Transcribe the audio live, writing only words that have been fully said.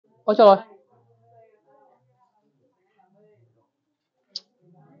Ôi trời ơi.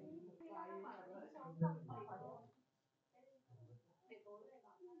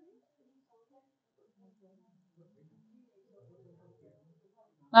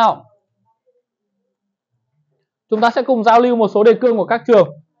 Nào, chúng ta sẽ cùng giao lưu một số đề cương của các trường.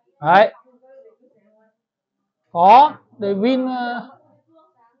 Đấy. Có, để Vin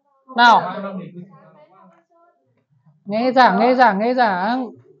nào. Nghe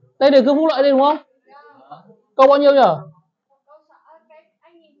giảng. Đây đề cương phúc lợi đây đúng không? Câu bao nhiêu nhỉ?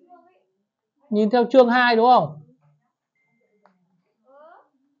 Nhìn theo chương 2 đúng không?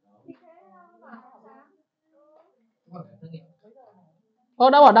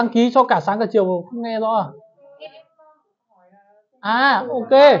 Đã bảo đăng ký cho cả sáng cả chiều mà không nghe rõ à? À, ok.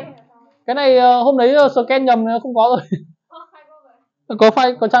 Cái này hôm đấy scan nhầm không có rồi. Có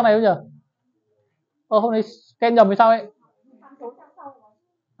file, có trang này không nhỉ? Hôm đấy scan nhầm hay sao ấy?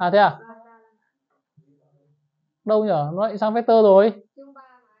 À thế à? Đâu nhỉ? Nó lại sang vector rồi.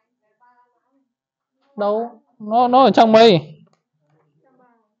 Đâu? Nó ở trang mấy?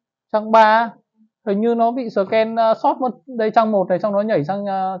 Trang 3. Hình như nó bị scan sót mất. Đây trang 1 này, xong nó nhảy sang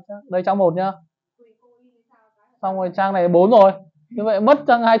đây trang 1 nhá. Xong rồi trang này 4 rồi. Như vậy mất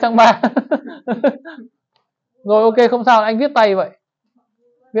trang 2, trang 3. Rồi ok, không sao, anh viết tay vậy.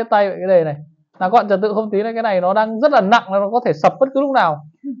 Viết tay vậy cái đề này. Là gọn trật tự không tí này, cái này nó đang rất là nặng, nó có thể sập bất cứ lúc nào.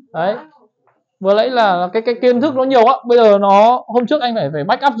 Đấy. Vừa nãy là cái kiến thức nó nhiều á, bây giờ nó hôm trước anh phải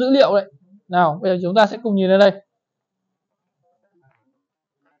backup dữ liệu đấy. Nào, bây giờ chúng ta sẽ cùng nhìn lên đây.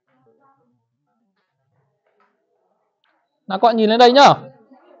 Nào các bạn nhìn lên đây nhá.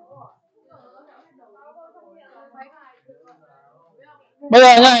 Bây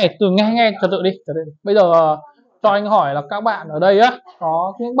giờ này, từ nghe trật tự đi. Bây giờ cho anh hỏi là các bạn ở đây á,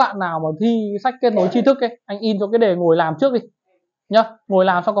 có những bạn nào mà thi sách kết nối tri thức ấy, anh in cho cái đề ngồi làm trước đi nhá, ngồi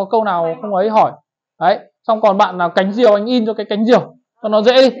làm xong có câu nào không ấy hỏi. Đấy, xong còn bạn nào cánh diều anh in cho cái cánh diều cho nó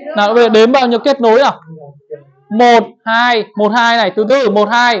dễ đi. Nào bây giờ đếm bao nhiêu kết nối nào? 1 2 này, từ từ 1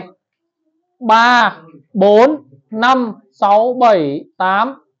 2 3 4 5 6 7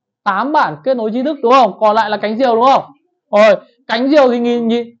 8 8 bản kết nối tri thức đúng không? Còn lại là cánh diều đúng không? Rồi, cánh diều thì nhìn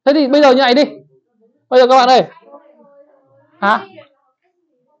thế thì bây giờ như này đi. Bây giờ các bạn ơi. Hả?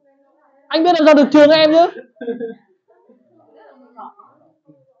 Anh biết làm sao được trường em chứ.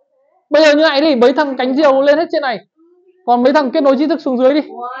 Bây giờ như này đi, mấy thằng cánh diều lên hết trên này. Còn mấy thằng kết nối tri thức xuống dưới đi.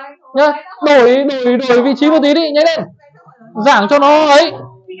 Nhá, đổi vị trí một tí đi, nhanh lên. Giảng cho nó ấy.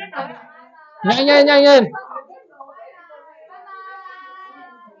 Nhanh lên.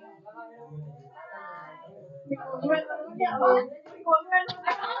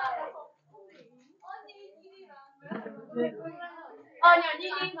 Nhà Nhi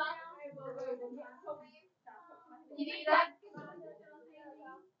đi mà. Nhi đi đây.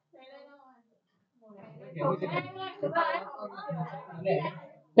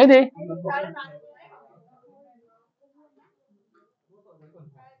 Cái gì?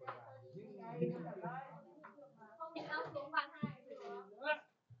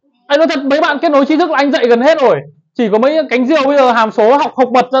 Anh nói thật, mấy bạn kết nối tri thức là anh dạy gần hết rồi. Chỉ có mấy cánh diều bây giờ hàm số học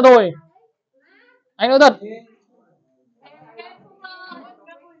bật ra rồi. Anh nói thật.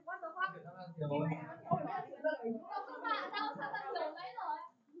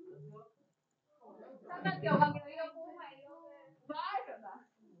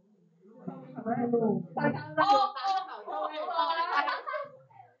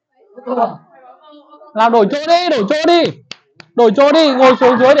 Nào đổi chỗ đi, ngồi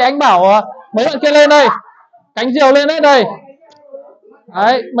xuống dưới để anh bảo mấy bạn kia lên đây. Cánh diều lên hết đây.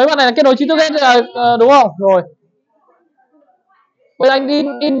 Đấy, mấy bạn này là kết nối tri thức hết đúng không? Rồi. Bây giờ anh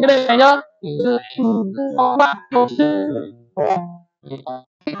in cái đề này nhá.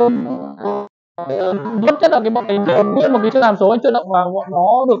 Tốt nhất là cái bọn này nguyên một cái chuyên hàm số anh tự động vào bọn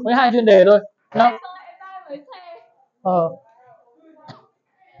nó được với 2 chuyên đề thôi nhá.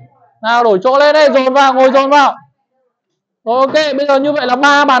 Nào đổi chỗ lên đây, dồn vào, ngồi dồn vào. Rồi ok, bây giờ như vậy là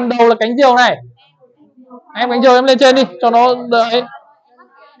 3 bàn đầu là cánh diều này. Em cánh diều em lên trên đi cho nó đợi.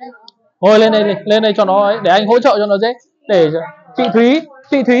 Ngồi lên đây cho nó ấy, để anh hỗ trợ cho nó dễ. Để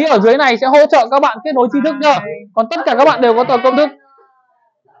chị Thúy ở dưới này sẽ hỗ trợ các bạn kết nối tri thức nhá. Còn tất cả các bạn đều có tờ công thức.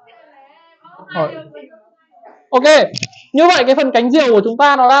 Rồi. Ok, như vậy cái phần cánh diều của chúng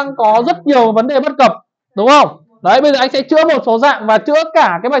ta nó đang có rất nhiều vấn đề bất cập, đúng không? Đấy, bây giờ anh sẽ chữa một số dạng và chữa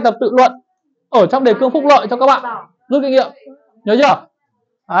cả cái bài tập tự luận ở trong đề cương phúc lợi cho các bạn rút kinh nghiệm. Nhớ chưa?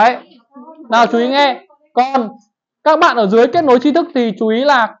 Đấy. Nào chú ý nghe. Còn các bạn ở dưới kết nối tri thức thì chú ý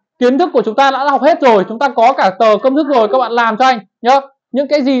là kiến thức của chúng ta đã học hết rồi, chúng ta có cả tờ công thức rồi, các bạn làm cho anh nhá. Những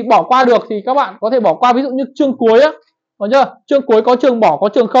cái gì bỏ qua được thì các bạn có thể bỏ qua, ví dụ như chương cuối á, Có chưa? Chương cuối có trường bỏ, có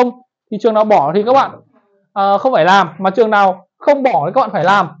trường không. Thì trường nào bỏ thì các bạn không phải làm, mà trường nào không bỏ thì các bạn phải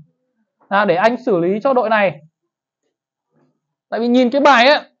làm. Để anh xử lý cho đội này. Tại vì nhìn cái bài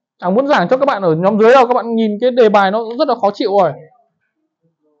ấy, chẳng muốn giảng cho các bạn ở nhóm dưới đâu, các bạn nhìn cái đề bài nó rất là khó chịu rồi.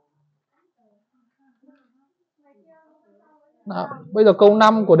 Bây giờ câu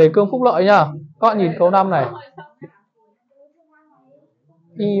 5 của đề cương phúc lợi nhá. Các bạn nhìn câu 5 này.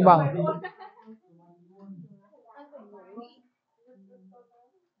 Y bằng.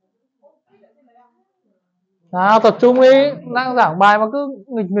 Nào tập trung đi, đang giảng bài mà cứ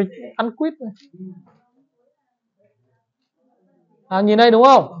nghịch nghịch ăn quýt này. Nhìn đây đúng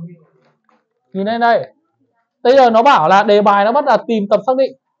không? Nhìn đây đây. Bây giờ nó bảo là đề bài nó bắt là tìm tập xác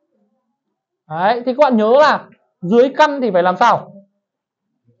định. Đấy, thì các bạn nhớ là dưới căn thì phải làm sao?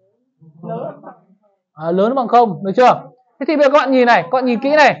 Lớn bằng không, được chưa? Thế thì bây giờ các bạn nhìn này, các bạn nhìn kỹ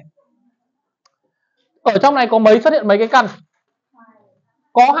này. Ở trong này có xuất hiện mấy cái căn?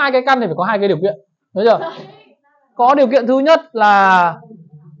 Có 2 cái căn thì phải có 2 cái điều kiện. Được chưa? Có điều kiện thứ nhất là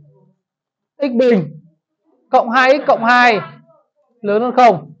x bình cộng 2x cộng 2 lớn hơn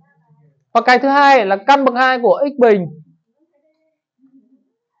 0. Và cái thứ hai là căn bậc 2 của x bình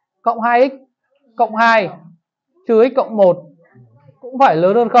cộng 2x cộng 2 trừ x cộng 1 cũng phải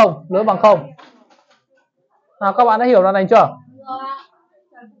lớn hơn 0, lớn bằng 0. Nào các bạn đã hiểu đoạn này chưa?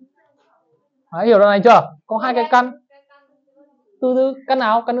 Hiểu đoạn này chưa? Có 2 cái căn. Từ từ, căn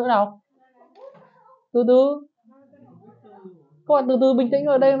nào? Căn nữa nào? Từ từ. Các bạn từ từ bình tĩnh,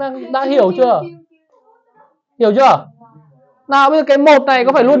 ở đây đã hiểu chưa? Hiểu chưa? Nào bây giờ cái 1 này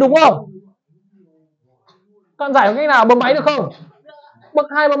có phải luôn đúng không? Các bạn giải bằng cách nào? Bấm máy được không? Bậc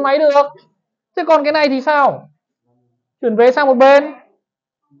 2 bấm máy được. Thế còn cái này thì sao? Chuyển vế sang một bên.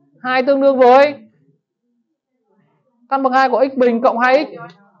 2 tương đương với căn bậc 2 của x bình cộng 2x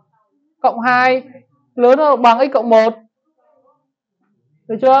cộng 2 lớn hơn bằng x cộng 1.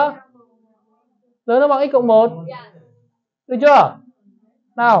 Được chưa? Lớn hơn bằng x cộng 1. Được chưa?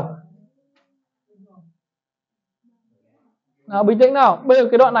 Nào, bình tĩnh nào. Bây giờ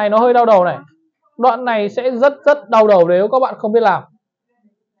cái đoạn này nó hơi đau đầu này. Đoạn này sẽ rất đau đầu nếu các bạn không biết làm.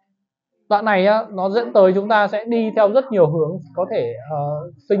 Đoạn này á, nó dẫn tới chúng ta sẽ đi theo rất nhiều hướng, có thể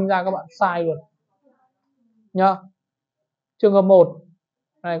sinh ra các bạn sai luôn nhá. Trường hợp 1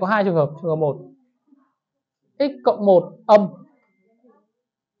 này có 2 trường hợp. Trường hợp 1, x cộng 1 âm,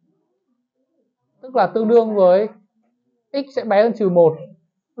 tức là tương đương với x sẽ bé hơn trừ 1.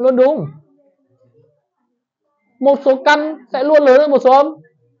 Luôn đúng. Một số căn sẽ luôn lớn hơn một số âm.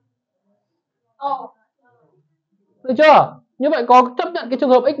 Được chưa? Như vậy có chấp nhận cái trường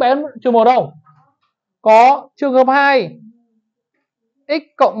hợp x bé hơn trừ 1 không? Có. Trường hợp 2, x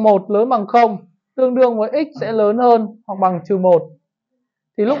cộng 1 lớn bằng 0, tương đương với x sẽ lớn hơn hoặc bằng trừ 1.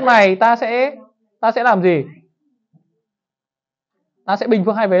 Thì lúc này ta sẽ làm gì? Ta sẽ bình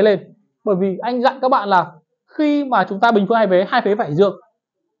phương hai vế lên. Bởi vì anh dặn các bạn là khi mà chúng ta bình phương hai vế phải dương.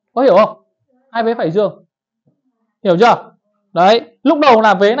 Có hiểu không? Hai vế phải dương. Hiểu chưa? Đấy, lúc đầu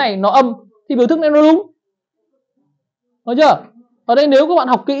là vế này nó âm thì biểu thức này nó đúng. Hiểu chưa? Ở đây nếu các bạn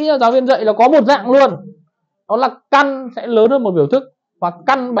học kỹ, giáo viên dạy là có một dạng luôn. Đó là căn sẽ lớn hơn một biểu thức và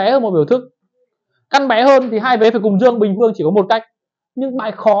căn bé hơn một biểu thức. Căn bé hơn thì hai vế phải cùng dương, bình phương chỉ có một cách. Nhưng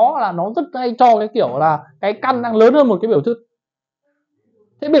bài khó là nó rất hay cho cái kiểu là cái căn đang lớn hơn một cái biểu thức.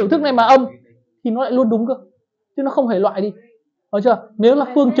 Thế biểu thức này mà âm thì nó lại luôn đúng cơ, chứ nó không hề loại đi. Hiểu chưa? Nếu là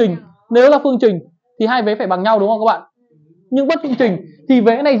phương trình thì hai vế phải bằng nhau đúng không các bạn? Nhưng bất phương trình thì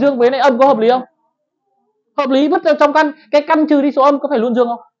vế này dương vế này âm có hợp lý không? Hợp lý. Vứt ra trong căn, cái căn trừ đi số âm có phải luôn dương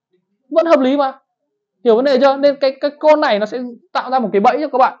không? Vẫn hợp lý mà. Hiểu vấn đề chưa? Nên cái con này nó sẽ tạo ra một cái bẫy cho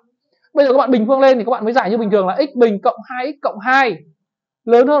các bạn. Bây giờ các bạn bình phương lên thì các bạn mới giải như bình thường là x bình cộng 2x cộng 2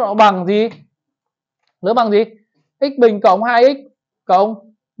 lớn hơn hoặc bằng gì? Lớn bằng gì? X bình cộng 2x cộng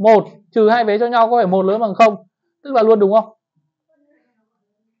 1 trừ hai vế cho nhau có phải 1 lớn bằng 0, tức là luôn đúng không?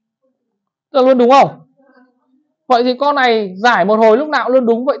 Tức là luôn đúng không? Vậy thì con này giải một hồi lúc nào luôn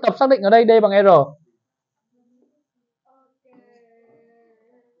đúng. Vậy tập xác định ở đây D bằng R.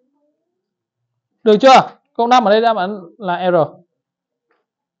 Được chưa? Câu 5 ở đây đáp án là R.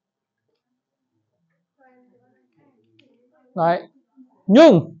 Đấy.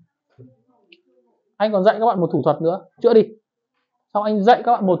 Nhưng anh còn dạy các bạn một thủ thuật nữa. Chữa đi. Xong anh dạy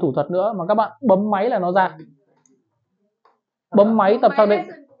các bạn một thủ thuật nữa mà các bạn bấm máy là nó ra. Bấm máy tập xác định.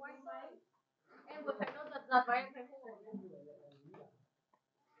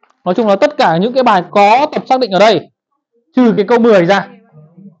 Nói chung là tất cả những cái bài có tập xác định ở đây, trừ cái câu 10 ra.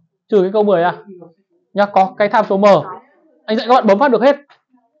 Trừ cái câu 10 ra. Nhá, có cái tham số M. Anh dạy các bạn bấm phát được hết.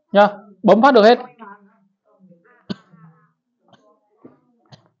 Nhá, bấm phát được hết.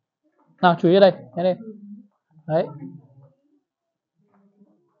 Nào chú ý ở đây, nghe đây. Đấy.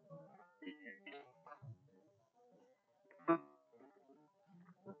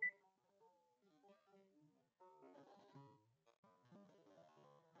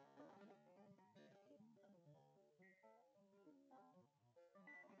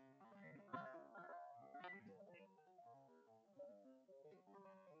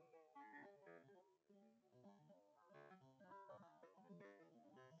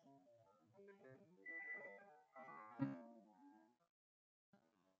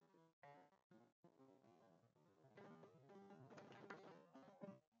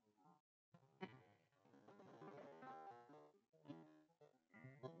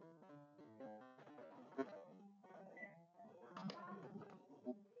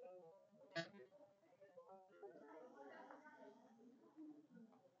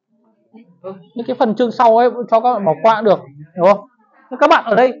 Những cái phần chương sau ấy cho các bạn bỏ qua cũng được, hiểu không? Các bạn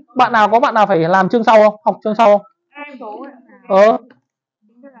ở đây, có bạn nào phải làm chương sau không? Học chương sau không?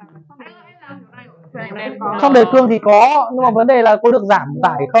 Trong đề cương thì có, nhưng mà vấn đề là có được giảm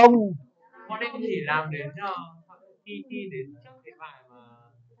tải không? Bọn em chỉ làm đến thi đến trước cái bài mà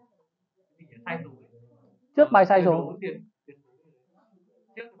sai số. Trước bài sai số.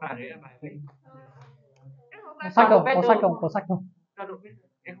 Trước bài đấy là bài gì? Sách không? Có sách không? Có sách không?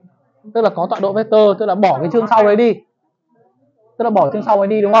 Tức là có tọa độ vector, tức là bỏ cái chương sau đấy đi. Tức là bỏ chương sau ấy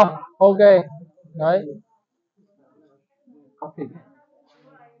đi đúng không? Ok. Đấy.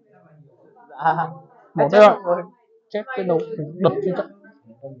 Một đây rồi. Chết cái đầu đập trên trận.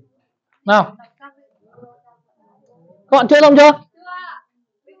 Nào. Các bạn chơi xong chưa?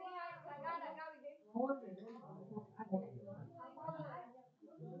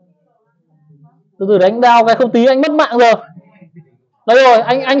 Từ từ đánh đao cái không tí anh mất mạng rồi. Đấy rồi,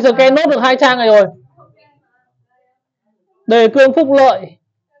 anh scan nốt được 2 trang này rồi. Đề cương phúc lợi.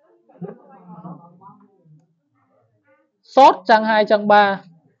 Sót trang 2, trang 3.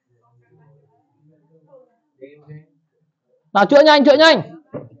 Nào chữa nhanh.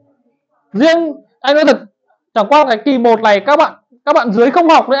 Riêng anh nói thật, chẳng qua cái kỳ 1 này các bạn dưới không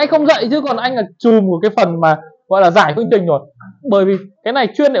học nên anh không dạy, chứ còn anh là chùm của cái phần mà gọi là giải phương trình rồi. Bởi vì cái này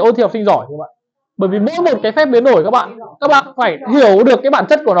chuyên để ôn thi học sinh giỏi các bạn. Bởi vì mỗi một cái phép biến đổi các bạn phải hiểu được cái bản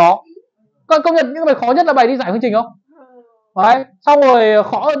chất của nó. Con công nhận những bài khó nhất là bài đi giải phương trình không? Đấy, xong rồi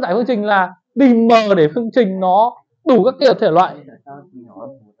khó hơn giải phương trình là tìm mờ để phương trình nó đủ các kiểu thể loại.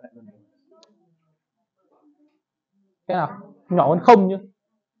 Cái nào? Nhỏ hơn không chứ.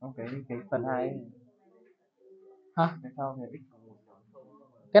 Cái phần 2 hả?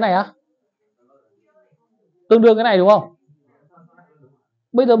 Cái này á? Tương đương cái này đúng không?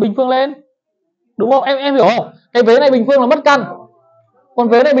 Bây giờ bình phương lên. Đúng không? Em hiểu không? Cái vế này bình phương là mất căn. Còn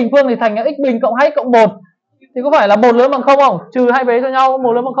vế này bình phương thì thành x bình cộng 2x cộng 1. Thì có phải là 1 lớn bằng 0 không? Trừ hai vế cho nhau,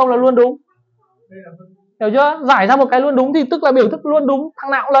 1 lớn bằng 0 là luôn đúng. Hiểu chưa? Giải ra một cái luôn đúng thì tức là biểu thức luôn đúng,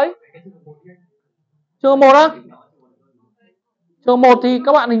 thằng nào cũng lấy. Trường 1 á? Trường 1 thì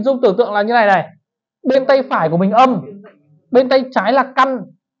các bạn hình dung tưởng tượng là như này. Bên tay phải của mình âm, bên tay trái là căn,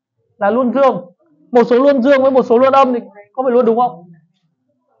 là luôn dương. Một số luôn dương với một số luôn âm thì có phải luôn đúng không?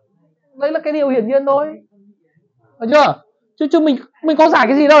 Đấy là cái điều hiển nhiên thôi. Được chưa? Chứ mình có giải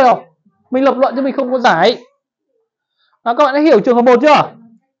cái gì đâu đâu. Mình lập luận chứ mình không có giải. Đó, các bạn đã hiểu trường hợp 1 chưa?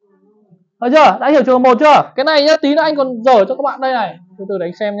 Được chưa? Đã hiểu trường hợp 1 chưa? Cái này nhá, tí nữa anh còn dở cho các bạn đây này. Từ từ để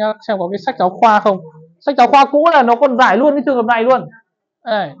anh xem nhá, xem có cái sách giáo khoa không. Sách giáo khoa cũ là nó còn giải luôn cái trường hợp này luôn.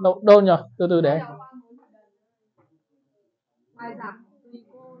 Đây, đâu nhỉ? Từ từ để.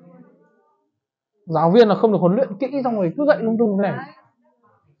 Giáo viên là không được huấn luyện kỹ xong rồi cứ dạy lung tung thế này.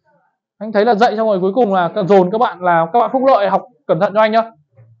 Anh thấy là dạy xong rồi cuối cùng là dồn các bạn phúc lợi học cẩn thận cho anh nhá.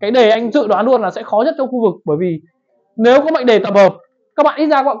 Cái đề anh dự đoán luôn là sẽ khó nhất trong khu vực, bởi vì nếu có mệnh đề tập hợp, các bạn ít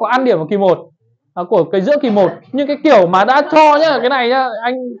ra các bạn có ăn điểm ở kỳ 1 của cái giữa kỳ 1, nhưng cái kiểu mà đã cho nhá, cái này nhá,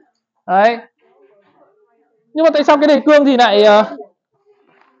 anh đấy. Nhưng mà tại sao cái đề cương thì lại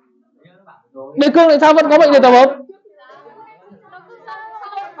đề cương tại sao vẫn có mệnh đề tập hợp?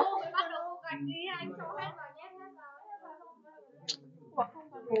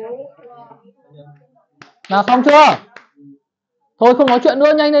 Nào xong chưa? Thôi không nói chuyện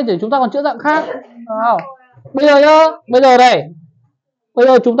nữa, nhanh lên để chúng ta còn chữa dạng khác. Nào. Bây giờ nhá, bây giờ này. Bây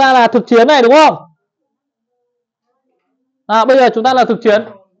giờ chúng ta là thực chiến này đúng không? Bây giờ chúng ta là thực chiến.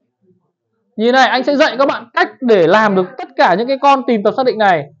 Nhìn này, anh sẽ dạy các bạn cách để làm được tất cả những cái con tìm tập xác định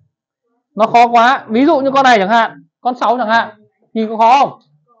này. Nó khó quá. Ví dụ như con này chẳng hạn, con 6 chẳng hạn. Nhìn có khó không?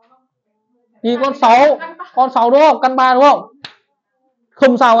 Nhìn con 6 đúng không? Căn 3 đúng không?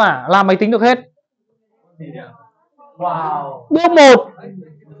 Không sao cả, làm máy tính được hết. Wow. Bước 1.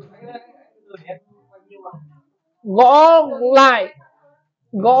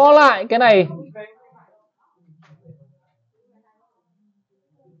 Gõ lại cái này.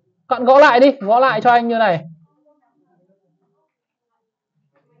 Bạn gõ lại đi, gõ lại cho anh như này.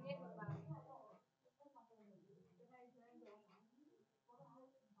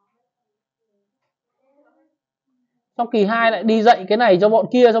 Trong kỳ 2 lại đi dạy cái này cho bọn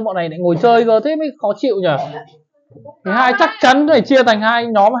kia, cho bọn này lại ngồi chơi cơ, thế mới khó chịu nhỉ. Kỳ 2 chắc chắn phải chia thành hai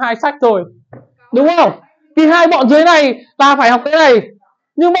nhóm 2 sách rồi. Đúng không? Kỳ 2 bọn dưới này ta phải học cái này,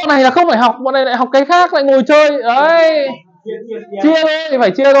 nhưng bọn này là không phải học, bọn này lại học cái khác, lại ngồi chơi. Đấy. Chia thôi,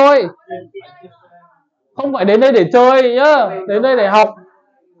 phải chia thôi. Không phải đến đây để chơi nhá, đến đây để học.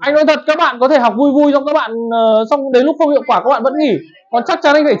 Anh nói thật, các bạn có thể học vui vui xong các bạn xong đến lúc không hiệu quả các bạn vẫn nghỉ. Còn chắc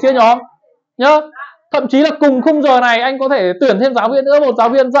chắn anh phải chia nhóm nhá. Thậm chí là cùng khung giờ này anh có thể tuyển thêm giáo viên nữa, một giáo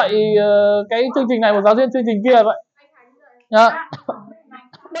viên dạy cái chương trình này, một giáo viên chương trình kia vậy nhá.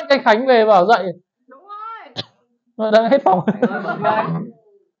 Mất anh Khánh về vào dậy. Đúng rồi. Rồi đang hết phòng.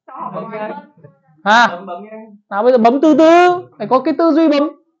 Cho họ bấm ngay. Nào bây giờ bấm từ từ, phải có cái tư duy bấm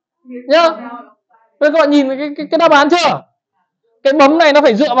nhá. Bây giờ các bạn nhìn cái đáp án chưa? Cái bấm này nó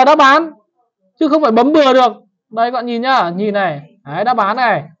phải dựa vào đáp án chứ không phải bấm bừa được. Đây các bạn nhìn nhá, nhìn này, đấy, đáp án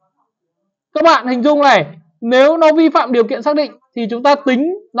này. Các bạn hình dung này, nếu nó vi phạm điều kiện xác định thì chúng ta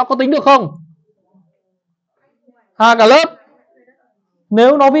tính, nó có tính được không? Cả lớp.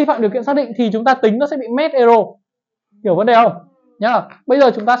 Nếu nó vi phạm điều kiện xác định thì chúng ta tính nó sẽ bị met error. Hiểu vấn đề không? Nhá. Bây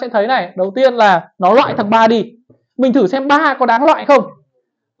giờ chúng ta sẽ thấy này, đầu tiên là nó loại thằng 3 đi. Mình thử xem 3 có đáng loại không.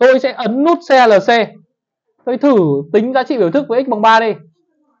 Tôi sẽ ấn nút CLC. Tôi thử tính giá trị biểu thức với x bằng 3 đi.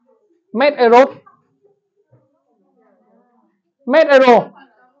 Met error. Met error.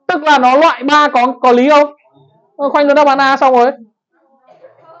 Tức là nó loại 3 có lý không? Khoanh luôn đáp án A xong rồi.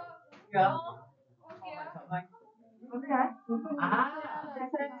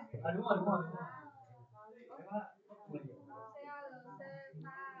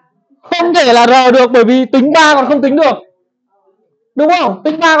 Không thể là R được bởi vì tính 3 còn không tính được. Đúng không?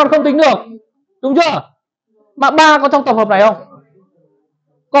 Tính 3 còn không tính được. Đúng chưa? Mà 3 có trong tập hợp này không?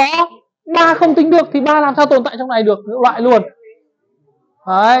 Có. 3 không tính được thì 3 làm sao tồn tại trong này được? Loại luôn.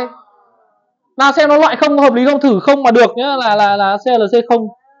 Đấy. Nào xem nó loại không hợp lý không, thử không mà được nhá, là CLC không.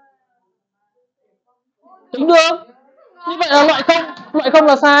 Tính được. Như vậy là loại không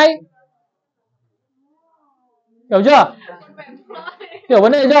là sai. Hiểu chưa? Hiểu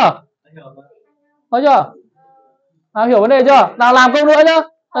vấn đề chưa? Có chưa? Nào hiểu vấn đề chưa? Nào làm câu nữa nhá.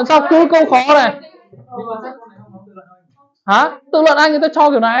 Lần sau cứ câu khó này. Hả? Tự luận anh người ta cho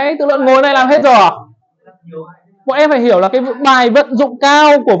kiểu này, tự luận ngồi này làm hết rồi à? Bọn em phải hiểu là cái bài vận dụng cao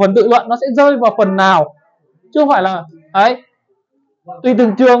của phần tự luận nó sẽ rơi vào phần nào, chứ không phải là ấy tùy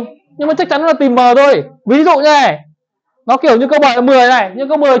từng trường, nhưng mà chắc chắn là tìm M thôi. Ví dụ như này, nó kiểu như câu 7 10 này, nhưng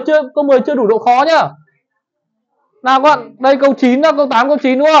câu 10 chưa đủ độ khó nhá. Nào các bạn, đây câu 9 đó, câu 8 câu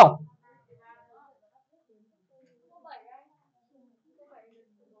 9 đúng không?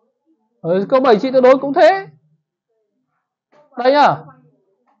 Câu 7 trị tuyệt đối cũng thế. Đây nhá.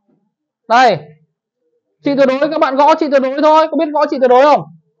 Đây. Trị tuyệt đối các bạn gõ trị tuyệt đối thôi, có biết gõ trị tuyệt đối không?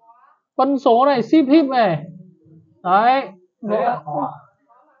 Phân số này, ship hip này. Đấy.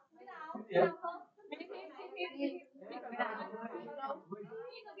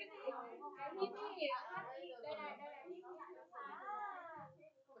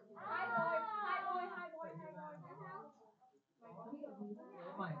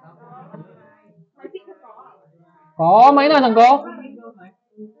 Có mấy nào chẳng có.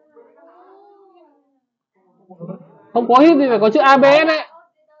 Không có hit thì phải có chữ ABS đấy.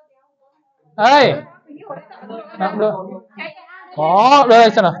 Đây. Được. Có, đây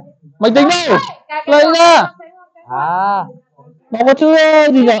xem nào. Máy tính đâu? Lấy ra. Nó có chữ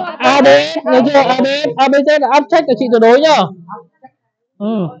gì nhỉ? ABS, nhớ chưa? ABS, ABZ là áp trách của chị tuyệt đối nhá.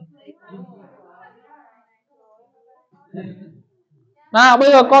 Nào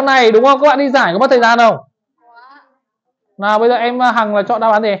bây giờ con này đúng không? Các bạn đi giải có mất thời gian không? Nào bây giờ em Hằng là chọn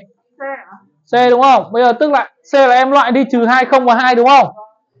đáp án gì? C đúng không? Bây giờ tức là C là em loại đi trừ 2 0 và 2 đúng không?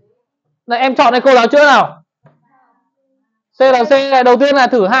 Này em chọn đây cô giáo chữa nào. C là C này, đầu tiên là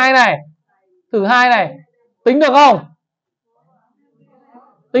thử 2 này. Thử 2 này. Tính được không?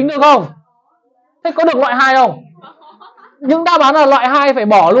 Tính được không? Thế có được loại 2 không? Những đáp án là loại 2 phải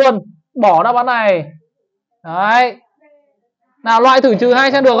bỏ luôn. Bỏ đáp án này. Đấy. Nào loại thử trừ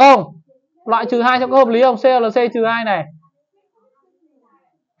 2 xem được không? Loại trừ 2 xem có hợp lý không? C là C trừ 2 này.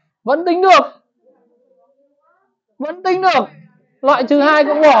 Vẫn tính được. Vẫn tính được. Loại trừ 2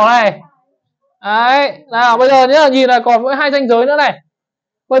 cũng bỏ này. Đấy. Nào bây giờ nhá, nhìn là còn mỗi 2 ranh giới nữa này.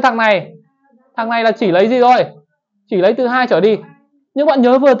 Với thằng này là chỉ lấy gì thôi? Chỉ lấy từ 2 trở đi. Nhưng bạn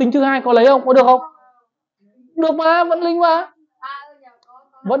nhớ vừa tính trừ 2 có lấy không? Có được không? Được mà, vẫn linh mà.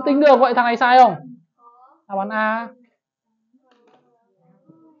 Vẫn tính được, vậy thằng này sai không? Đáp án A.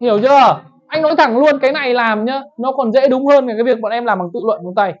 Hiểu chưa? Anh nói thẳng luôn, cái này làm nhá, nó còn dễ đúng hơn cái việc bọn em làm bằng tự luận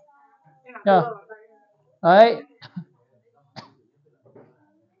bằng tay. Nhờ. Đấy.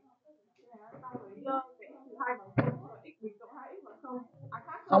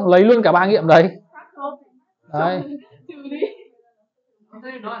 Xong lấy luôn cả 3 nghiệm đấy. Đấy.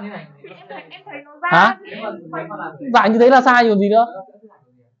 Hả? Giải như thế là sai còn gì nữa.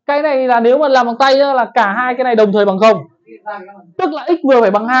 Cái này là nếu mà làm bằng tay là cả hai cái này đồng thời bằng 0. Tức là x vừa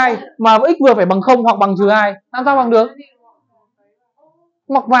phải bằng 2 mà x vừa phải bằng 0 hoặc bằng trừ 2. Làm sao bằng được?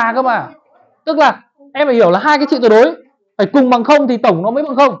 Mọc và cơ mà. Tức là em phải hiểu là hai cái trị tuyệt đối phải cùng bằng 0 thì tổng nó mới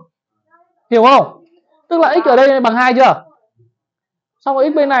bằng 0. Hiểu không? Tức là x ở đây bằng 2 chưa? Xong rồi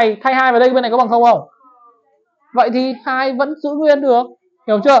x bên này thay 2 vào đây bên này có bằng 0 không? Vậy thì 2 vẫn giữ nguyên được.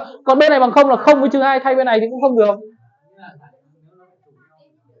 Hiểu chưa? Còn bên này bằng 0 là 0 với trừ 2, thay bên này thì cũng không được.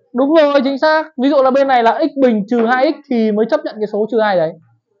 Đúng rồi, chính xác. Ví dụ là bên này là x bình trừ 2x thì mới chấp nhận cái số trừ 2 đấy.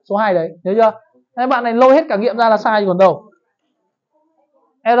 Số 2 đấy, nhớ chưa? Thế bạn này lôi hết cả nghiệm ra là sai còn đâu.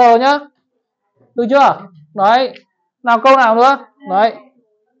 R nhá. Được chưa? Đấy. Nào câu nào nữa? Đấy.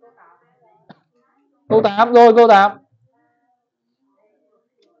 Câu 8 rồi, câu 8.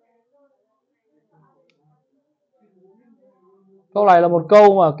 Câu này là một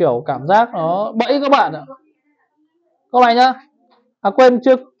câu mà kiểu cảm giác nó bẫy các bạn ạ. Câu này nhá. À quên,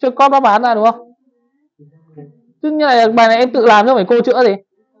 chưa có đáp án ra đúng không? Chứ như này bài này em tự làm chứ không phải cô chữa gì.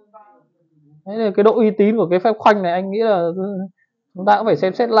 Đấy là cái độ uy tín của cái phép khoanh này anh nghĩ là chúng ta cũng phải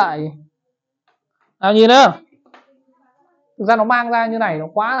xem xét lại. Nào nhìn nữa. Thực ra nó mang ra như này nó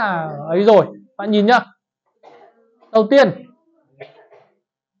quá là ấy rồi. Bạn nhìn nhá. Đầu tiên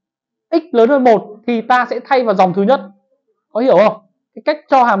x lớn hơn 1 thì ta sẽ thay vào dòng thứ nhất. Có hiểu không? Cái cách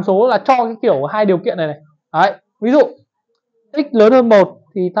cho hàm số là cho cái kiểu hai điều kiện này này. Đấy, ví dụ x lớn hơn 1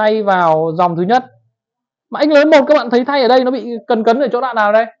 thì thay vào dòng thứ nhất. Mà x lớn 1 các bạn thấy thay ở đây nó bị cấn ở chỗ đoạn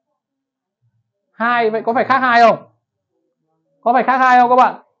nào đây? 2, vậy có phải khác 2 không? Có phải khác 2 không các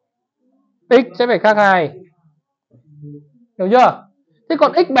bạn? X sẽ phải khác 2. Hiểu chưa? Thế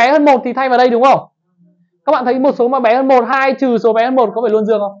còn x bé hơn 1 thì thay vào đây đúng không? Các bạn thấy một số mà bé hơn 1, 2 trừ số bé hơn 1 có phải luôn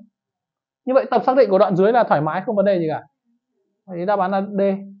dương không? Như vậy tập xác định của đoạn dưới là thoải mái, không vấn đề gì cả. Vậy đáp án là D,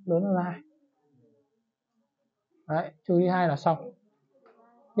 lớn hơn 2. Đấy, trừ đi 2 là xong.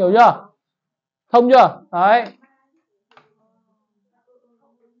 Hiểu chưa? Thông chưa? Đấy.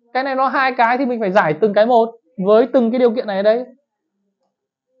 Cái này nó hai cái thì mình phải giải từng cái một với từng cái điều kiện này ở đây.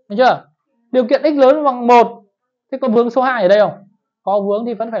 Hiểu chưa? Điều kiện x lớn bằng 1. Thế có vướng số 2 ở đây không? Có vướng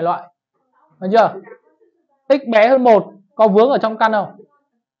thì vẫn phải loại. Hiểu chưa? X bé hơn 1 có vướng ở trong căn không?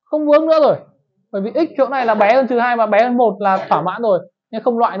 Không vướng nữa rồi. Bởi vì x chỗ này là bé hơn trừ 2 mà bé hơn 1 là thỏa mãn rồi. Nhưng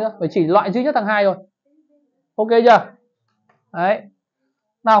không loại nữa, phải chỉ loại duy nhất thằng 2 thôi. Ok chưa? Đấy.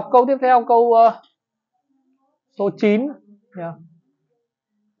 Nào câu tiếp theo, câu số 9. Yeah.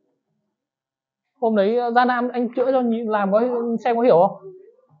 Hôm đấy Gia Nam anh chữa cho làm có xem có hiểu không?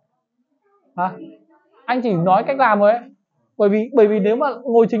 Hả? Anh chỉ nói cách làm thôi ấy. Bởi vì nếu mà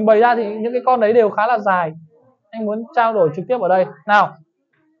ngồi trình bày ra thì những cái con đấy đều khá là dài. Anh muốn trao đổi trực tiếp ở đây. Nào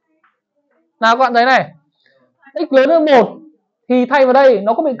các bạn thấy này. X lớn hơn 1 thì thay vào đây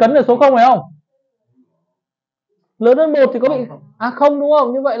nó có bị cấn ở số 0 này không? Lớn hơn 1 thì có bị không đúng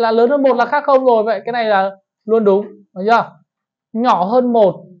không? Như vậy là lớn hơn 1 là khác 0 rồi. Vậy cái này là luôn đúng. Thấy chưa? Nhỏ hơn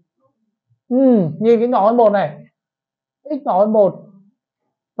 1. Nhìn cái nhỏ hơn 1 này. X nhỏ hơn 1.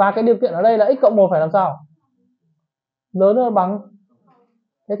 Và cái điều kiện ở đây là x cộng 1 phải làm sao? Lớn hơn bằng.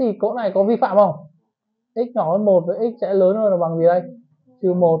 Thế thì cỗ này có vi phạm không? X nhỏ hơn 1 với x sẽ lớn hơn là bằng gì đây?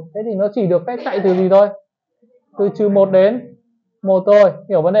 Trừ 1. Thế thì nó chỉ được phép chạy từ gì thôi? Từ trừ 1 đến 1 thôi.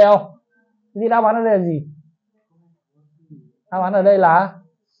 Hiểu vấn đề không? Thế thì đáp án ở đây là gì? Đáp án ở đây là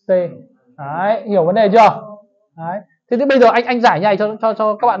C. Đấy, hiểu vấn đề chưa? Đấy. Thế thì bây giờ anh giải nhảy cho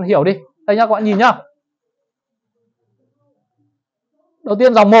các bạn hiểu đi. Đây nhá, các bạn nhìn nhá. Đầu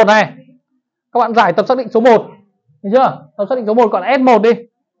tiên dòng 1 này. Các bạn giải tập xác định số 1. Thấy chưa? Tập xác định số 1 còn S1 đi.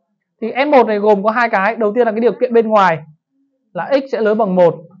 Thì S1 này gồm có hai cái. Đầu tiên là cái điều kiện bên ngoài là x sẽ lớn bằng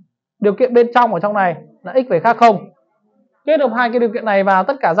 1. Điều kiện bên trong ở trong này là x phải khác 0. Kết hợp hai cái điều kiện này vào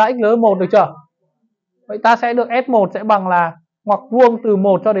tất cả ra x lớn hơn 1 được chưa? Vậy ta sẽ được S1 sẽ bằng là ngoặc vuông từ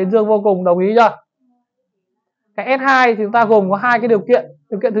 1 cho đến dương vô cùng, đồng ý chưa? Cái S2 thì chúng ta gồm có hai cái điều kiện.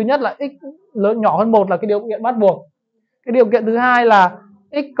 Điều kiện thứ nhất là x lớn nhỏ hơn 1 là cái điều kiện bắt buộc. Cái điều kiện thứ hai là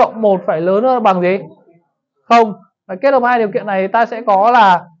x cộng 1 phải lớn hơn bằng gì? 0. Và kết hợp hai điều kiện này ta sẽ có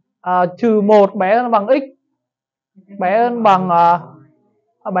là trừ 1 bé hơn bằng x. Bé hơn bằng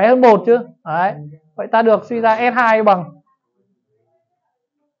bé hơn 1 chứ. Đấy. Vậy ta được suy ra S2 bằng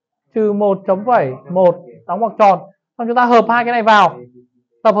trừ 1.1 đóng ngoặc tròn. Xong chúng ta hợp hai cái này vào.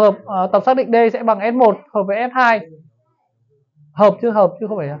 Tập xác định D sẽ bằng S1 hợp với S2. Hợp chứ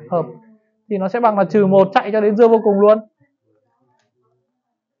không phải hợp. Thì nó sẽ bằng là trừ 1 chạy cho đến dương vô cùng luôn.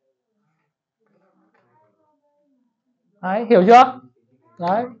 Đấy, hiểu chưa?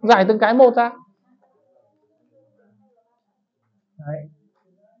 Đấy, giải từng cái một ra. Đấy.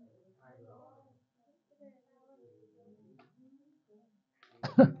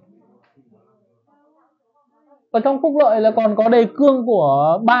 Ở trong phúc lợi là còn có đề cương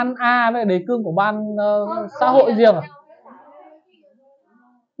của ban A với đề cương của ban xã hội riêng à?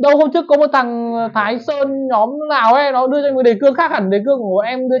 Đâu hôm trước có một thằng Thái Sơn nhóm nào ấy nó đưa cho anh một đề cương khác hẳn đề cương của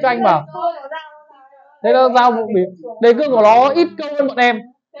em đưa cho anh vào. Thế nó giao vụ bị đề cương của nó ít câu hơn bọn em.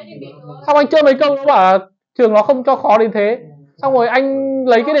 Xong anh chơi mấy câu nó bảo trường nó không cho khó đến thế. Xong rồi anh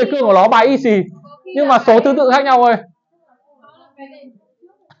lấy cái đề cương của nó bài y xì nhưng mà số thứ tự khác nhau rồi.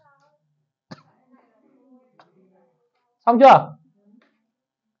 Xong chưa?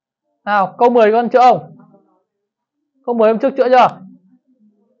 Nào, câu 10 con chữa không? Câu 10 hôm trước chữa chưa?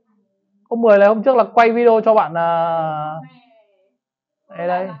 Câu 10 là hôm trước là quay video cho bạn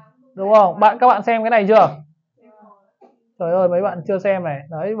đây, đúng không? Các bạn xem cái này chưa? Trời ơi, mấy bạn chưa xem này.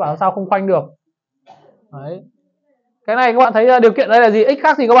 Đấy, bảo sao không khoanh được. Đấy. Cái này các bạn thấy điều kiện đây là gì? X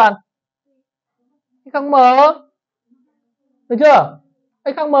khác gì các bạn? X khác M. Được chưa?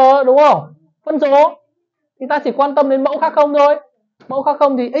 X khác M đúng không? Phân số. Thì ta chỉ quan tâm đến mẫu khác không thôi. Mẫu khác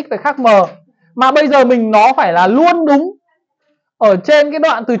không thì x phải khác M. Mà bây giờ mình nó phải là luôn đúng ở trên cái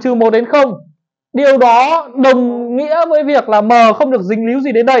đoạn từ trừ 1 đến 0. Điều đó đồng nghĩa với việc là M không được dính líu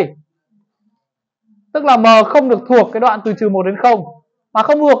gì đến đây. Tức là M không được thuộc cái đoạn từ trừ 1 đến 0. Mà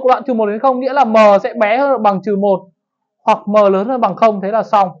không thuộc đoạn trừ 1 đến 0 nghĩa là M sẽ bé hơn bằng trừ 1 hoặc M lớn hơn bằng 0, thế là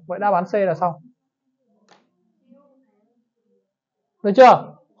xong. Vậy đáp án C là xong. Được chưa?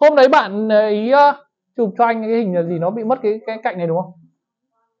 Hôm đấy bạn ý chụp cho anh cái hình là gì, nó bị mất cái cạnh này đúng không?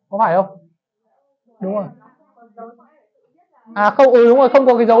 Có phải không? Đúng rồi. À không, đúng rồi, không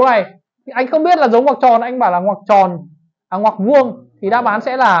có cái dấu này. Thì anh không biết là dấu ngoặc tròn, anh bảo là ngoặc tròn, ngoặc vuông thì đáp án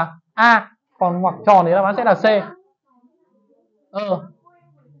sẽ là A, còn ngoặc tròn thì đáp án sẽ là C.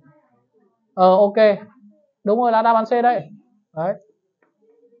 Ok. Đúng rồi, là đáp án C đây. Đấy.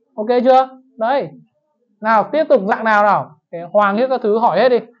 Ok chưa? Đấy. Nào, tiếp tục dạng nào nào? Cái Hoàng hết các thứ hỏi hết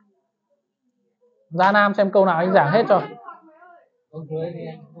đi. Ra Nam xem câu nào anh giảng hết cho.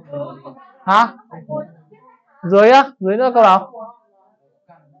 Hả? Dưới á? Dưới nữa câu nào?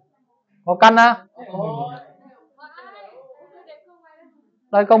 Có căn á?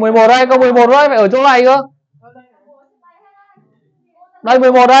 Đây câu 11 đây, câu 11 đây, phải ở chỗ này cơ. Đây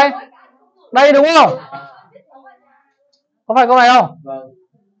 11 đây. Đây đúng không? Có phải câu này không?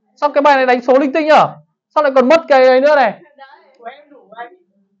 Sao cái bài này đánh số linh tinh nhỉ? Sao lại còn mất cái ấy nữa này?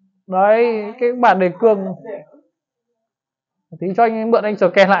 Đấy, cái bản đề cương. Tí cho anh mượn anh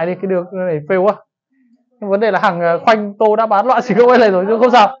scan lại đi, cái được này fail quá. Nhưng vấn đề là hàng khoanh tô đã bán loại xì câu này rồi chứ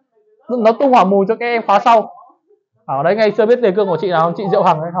không sao. Nó tung hỏa mù cho các em khóa sau. Ở đấy ngày xưa biết đề cương của chị nào không? Chị Diệu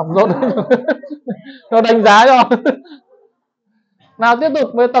Hằng ấy, học rốt. Nó đánh giá cho. Nào tiếp tục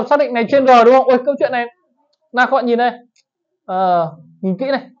với tập xác định này trên R đúng không? Ôi câu chuyện này. Nào các bạn nhìn đây. Nhìn kỹ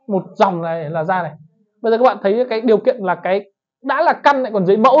này, một dòng này là ra này. Bây giờ các bạn thấy cái điều kiện là cái đã là căn lại còn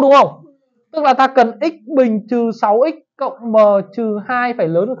dưới mẫu đúng không? Tức là ta cần x bình trừ 6x cộng m trừ 2 phải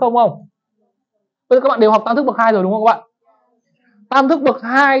lớn hơn không không? Bây giờ các bạn đều học tam thức bậc 2 rồi đúng không các bạn? Tam thức bậc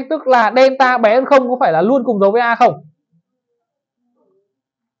 2 tức là delta bé hơn không có phải là luôn cùng dấu với a không?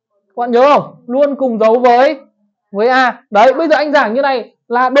 Các bạn nhớ không? Luôn cùng dấu với a. Đấy, bây giờ anh giảng như này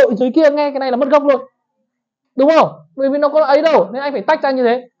là đội dưới kia nghe cái này là mất gốc luôn. Đúng không? Bởi vì nó có ấy đâu, nên anh phải tách ra như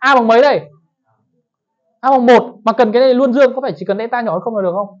thế. A bằng mấy đây? A bằng 1, mà cần cái này luôn dương, có phải chỉ cần delta nhỏ hơn không là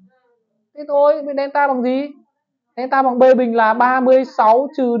được không? Thế thôi, delta bằng gì? Delta bằng b bình là 36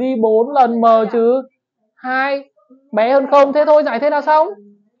 trừ đi 4 lần m trừ 2 bé hơn không, thế thôi, giải thế là xong.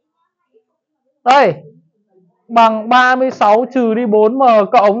 Đây, bằng 36 trừ đi 4m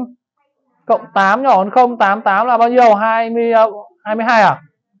cộng 8 nhỏ hơn không, 88 là bao nhiêu? 22 à?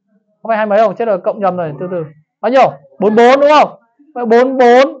 Không phải 2 mấy không? Chết rồi, cộng nhầm rồi, từ từ. Bao nhiêu? 44 đúng không? Vậy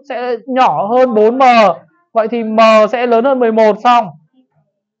 44 sẽ nhỏ hơn 4m. Vậy thì m sẽ lớn hơn 11 xong.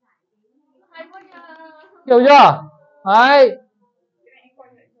 Hiểu chưa? Đấy.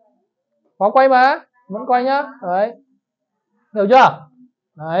 Có quay mà, vẫn quay nhá. Đấy. Hiểu chưa?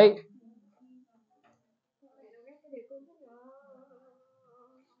 Đấy.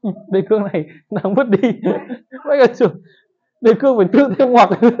 Đề cương này đang mất đi. Mấy cả trường đề cương phải tự thêm ngoặc.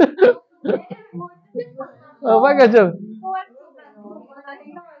 Mấy cả trường.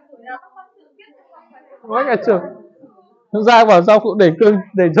 Mấy cả trường. Ra bảo sao phụ đề cương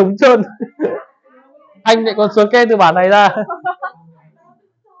để trống trơn. Anh lại còn scan từ bản này ra.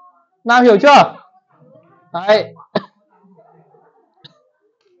 Nào hiểu chưa? Đấy.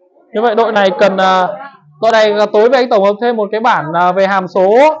 Như vậy đội này cần đội này tối về anh tổng hợp thêm một cái bản về hàm số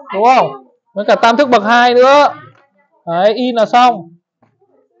đúng không? Với cả tam thức bậc 2 nữa. Đấy, in là xong.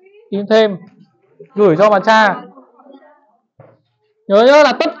 In thêm gửi cho bà cha. Nhớ nhá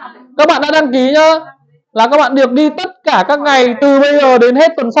là các bạn đã đăng ký nhá, là các bạn được đi tất cả các ngày từ bây giờ đến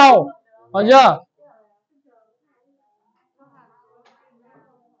hết tuần sau. Được chưa?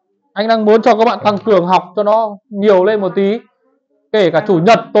 Anh đang muốn cho các bạn tăng cường học cho nó nhiều lên một tí. Kể cả chủ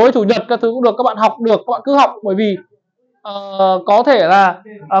nhật, tối chủ nhật các thứ cũng được, các bạn học được, các bạn cứ học. Bởi vì có thể là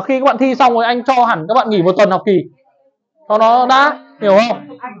khi các bạn thi xong rồi anh cho hẳn các bạn nghỉ một tuần học kỳ cho nó đã, hiểu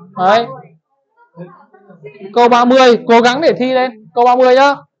không? Đấy. Câu 30 cố gắng để thi lên. Câu 30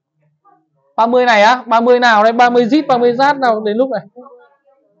 nhá. 30 này á, 30 nào đây? 30 zip, 30 zat nào đến lúc này.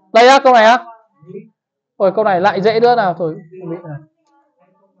 Đây á, câu này á. Rồi câu này lại dễ nữa nào. Thôi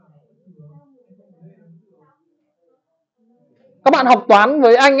các bạn học toán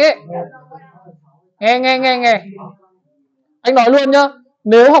với anh ấy, nghe anh nói luôn nhá.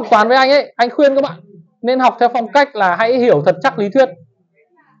 Nếu học toán với anh ấy, anh khuyên các bạn nên học theo phong cách là hãy hiểu thật chắc lý thuyết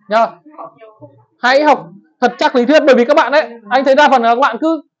nhá. Hãy học thật chắc lý thuyết, bởi vì các bạn ấy, anh thấy đa phần là các bạn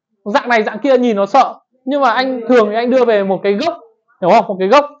cứ dạng này dạng kia nhìn nó sợ, nhưng mà anh thường thì anh đưa về một cái gốc, hiểu không? Một cái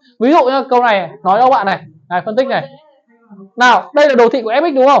gốc. Ví dụ như câu này nói cho các bạn này, phân tích này. Nào, đây là đồ thị của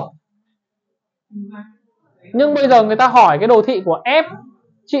fx đúng không? Nhưng bây giờ người ta hỏi cái đồ thị của f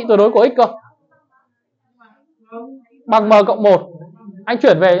trị tuyệt đối của x cơ, bằng m cộng 1. Anh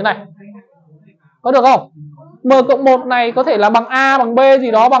chuyển về như này, có được không? M cộng 1 này có thể là bằng A, bằng B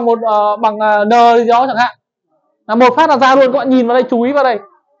gì đó, bằng bằng N gì đó chẳng hạn. Là một phát là ra luôn, các bạn nhìn vào đây, chú ý vào đây.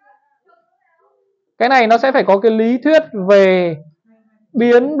 Cái này nó sẽ phải có cái lý thuyết về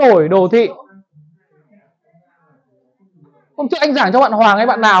biến đổi đồ thị. Hôm trước anh giảng cho bạn Hoàng hay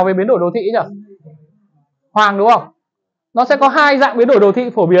bạn nào về biến đổi đồ thị nhỉ? Hoàng đúng không? Nó sẽ có hai dạng biến đổi đồ thị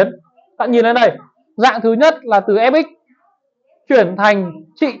phổ biến. Bạn nhìn lên đây. Dạng thứ nhất là từ fx chuyển thành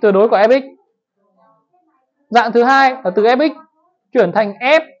trị tuyệt đối của fx. Dạng thứ hai là từ fx chuyển thành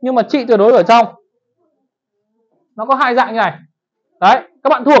f nhưng mà trị tuyệt đối ở trong. Nó có hai dạng như này. Đấy, các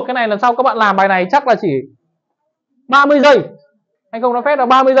bạn thuộc cái này, lần sau các bạn làm bài này chắc là chỉ 30 giây. Anh không nói phép là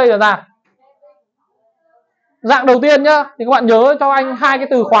 30 giây là ra. Dạng đầu tiên nhá, thì các bạn nhớ cho anh hai cái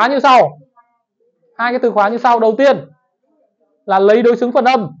từ khóa như sau. Hai cái từ khóa như sau. Đầu tiên là lấy đối xứng phần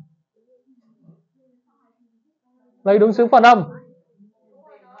âm. Lấy đối xứng phần âm.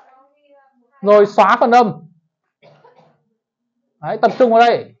 Rồi xóa phần âm. Đấy, tập trung vào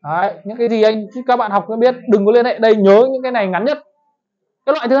đây. Đấy, những cái gì anh các bạn học có biết, đừng có liên hệ đây, nhớ những cái này ngắn nhất.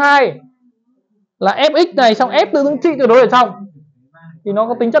 Cái loại thứ hai là fx này xong f tương ứng trị tuyệt đối ở trong, thì nó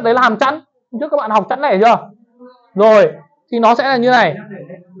có tính chất đấy là hàm chẵn. Trước các bạn học chẵn này chưa? Rồi thì nó sẽ là như này,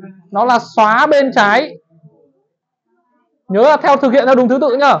 nó là xóa bên trái. Nhớ là thực hiện theo đúng thứ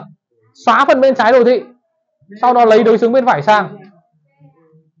tự nhá. Xóa phần bên trái đồ thị, sau đó lấy đối xứng bên phải sang.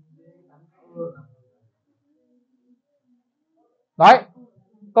 Đấy,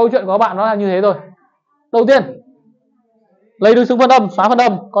 câu chuyện của các bạn nó là như thế rồi. Đầu tiên lấy đối xứng phần âm, xóa phần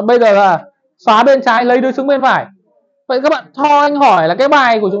âm. Còn bây giờ là xóa bên trái, lấy đối xứng bên phải. Vậy các bạn cho anh hỏi là cái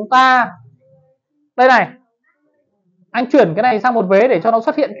bài của chúng ta đây này, anh chuyển cái này sang một vế để cho nó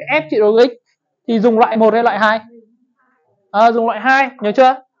xuất hiện cái f trị đối với x, thì dùng loại 1 hay loại 2? Dùng loại 2, nhớ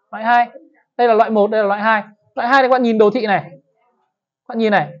chưa? Loại 2. Đây là loại 1, đây là loại 2. Loại 2 thì các bạn nhìn đồ thị này. Các bạn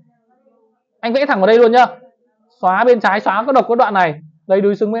nhìn này. Anh vẽ thẳng vào đây luôn nhá. Xóa bên trái, xóa có độc có đoạn này, lấy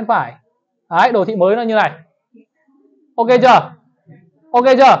đối xứng bên phải. Đấy, đồ thị mới nó như này. Ok chưa? Ok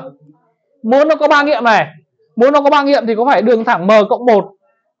chưa? Muốn nó có 3 nghiệm này, muốn nó có 3 nghiệm thì có phải đường thẳng m cộng 1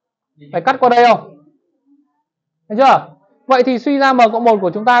 phải cắt qua đây không? Thấy chưa? Vậy thì suy ra m cộng 1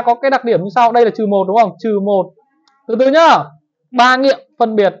 của chúng ta có cái đặc điểm như sau. Đây là trừ 1 đúng không? Trừ 1. Từ từ nhá. 3 nghiệm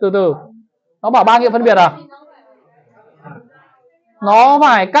phân biệt, từ từ. Nó bảo 3 nghiệm phân biệt à? Nó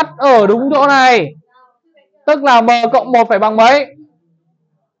phải cắt ở đúng chỗ này. Tức là m cộng 1 phải bằng mấy?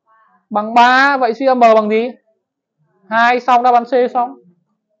 Bằng 3. Vậy suy ra m bằng gì? 2. Xong, đáp án C xong.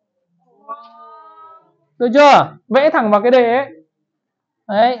 Được chưa? Vẽ thẳng vào cái đề ấy.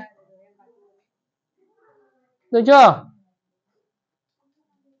 Đấy. Được chưa?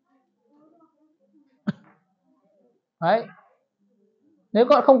 Đấy. Nếu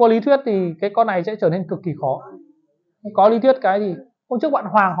các bạn không có lý thuyết thì cái con này sẽ trở nên cực kỳ khó. Có lý thuyết cái gì? Hôm trước bạn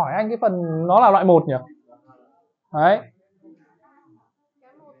Hoàng hỏi anh cái phần nó là loại 1 nhỉ? Đấy.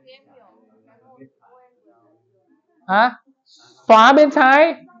 Xóa bên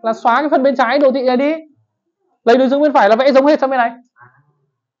trái là xóa cái phần bên trái đồ thị này đi. Lấy đối xứng bên phải là vẽ giống hết sang bên này.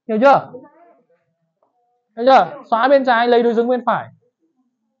 Hiểu chưa? Thấy chưa? Xóa bên trái lấy đối xứng bên phải.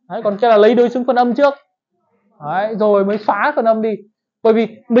 Đấy, còn kia là lấy đối xứng phần âm trước. Đấy, rồi mới xóa phần âm đi. Bởi vì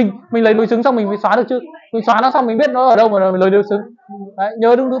mình lấy đối xứng xong mình mới xóa được chứ. Mình xóa nó xong mình biết nó ở đâu mà mình lấy đối xứng. Đấy,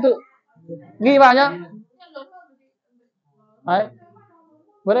 nhớ đúng thứ tự. Ghi vào nhá. Đấy.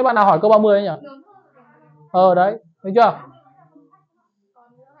 Vừa nãy bạn nào hỏi câu 30 ấy nhỉ? Đấy, thấy chưa?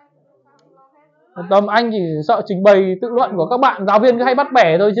 Tầm anh chỉ sợ trình bày tự luận của các bạn giáo viên cứ hay bắt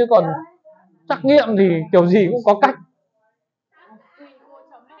bẻ thôi, chứ còn trắc nghiệm thì kiểu gì cũng có cách.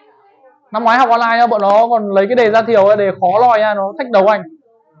 Năm ngoái học online bọn nó còn lấy cái đề ra thiểu, đề khó lòi nha, nó thách đầu anh.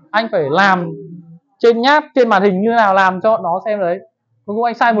 Anh phải làm trên nháp, trên màn hình như nào làm cho nó xem đấy. Cuối cùng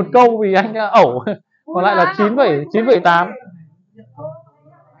anh sai một câu vì anh ẩu. Còn lại là 9,8.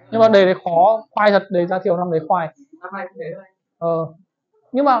 Nhưng mà đề đấy khó, khoai thật, đề ra thiểu năm đấy khoai.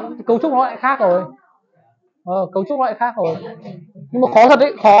 Nhưng mà cấu trúc nó lại khác rồi. Cấu trúc nó lại khác rồi. Nhưng mà khó thật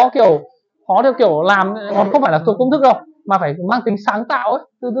đấy, khó kiểu khó theo kiểu làm còn không phải là thuộc công thức đâu, mà phải mang tính sáng tạo ấy,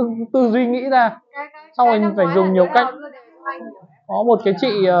 tư duy nghĩ ra, xong rồi phải dùng nhiều cách. Có một cái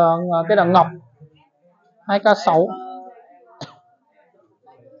chị tên là Ngọc 2K6,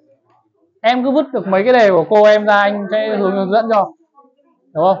 em cứ vứt được mấy cái đề của cô em ra, anh sẽ hướng dẫn cho,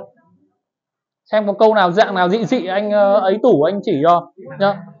 đúng không? Xem có câu nào dạng nào dị dị anh ấy tủ anh chỉ cho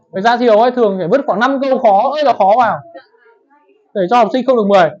nhá. Với ra thiều ấy thường phải vứt khoảng 5 câu khó ơi là khó vào để cho học sinh không được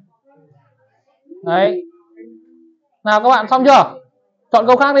 10. Đấy, nào các bạn xong chưa? Chọn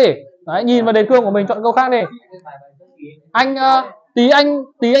câu khác đi. Đấy, nhìn vào đề cương của mình chọn câu khác đi. Anh tí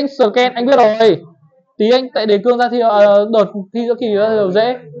anh scan anh biết rồi. Tí anh tại đề cương ra thi đợt thi giữa kỳ ra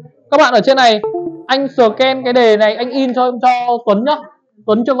dễ. Các bạn ở trên này anh scan cái đề này anh in cho Tuấn nhá.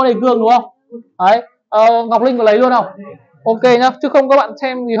 Tuấn chưa có đề cương đúng không? Đấy, Ngọc Linh có lấy luôn không? Ok nhá, chứ không các bạn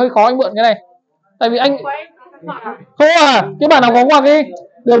xem thì hơi khó, anh mượn cái này. Tại vì anh không à, cái bản nào có ngoặc đi.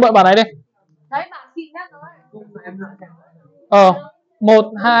 Đưa mượn bản này đi. Đấy, bạn xịn nhất rồi. 1,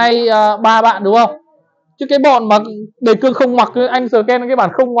 2, 3 bạn đúng không? Chứ cái bọn mà đề cương không ngoặc anh scan cái bản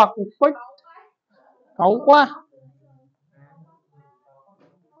không ngoặc fake. Cáu quá.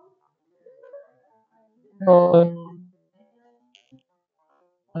 Rồi.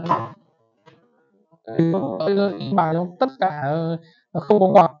 Bài trong tất cả không có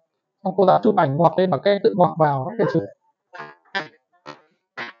ngoặc. Xong cô giáo chụp ảnh ngoặc lên và các em tự ngoặc vào cái chữ.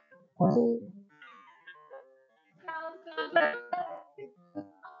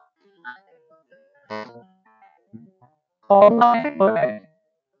 Hôm nay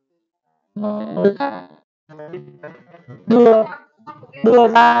đưa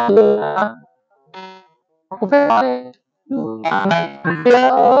ra có phép nói kia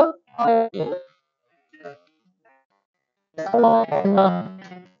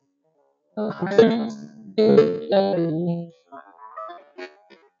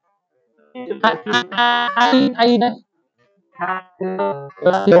ai đấy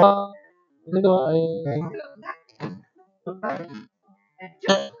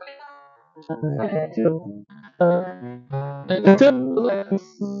rồi trước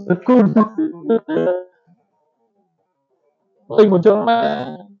cung tình một trường mà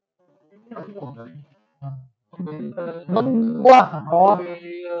vẫn quá khó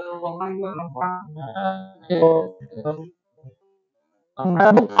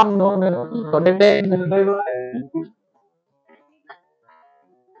bốc thăm thôi có đen đen hay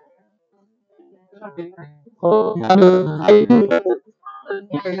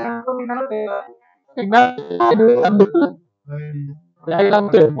Anh đã anh đang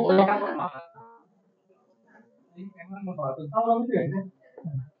tuyển mỗi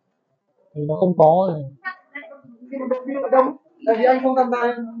thì nó không có rồi. Tại vì anh không tham gia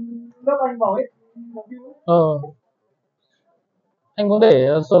lớp anh vào ấy. Anh có để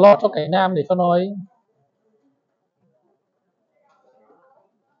slot cho cái nam để cho nó ấy.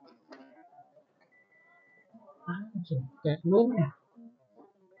 Kẹt luôn.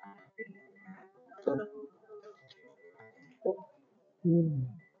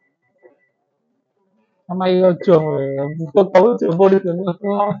 Năm nay trường cơ cấu trường vô địch được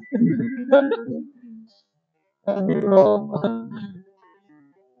ngon.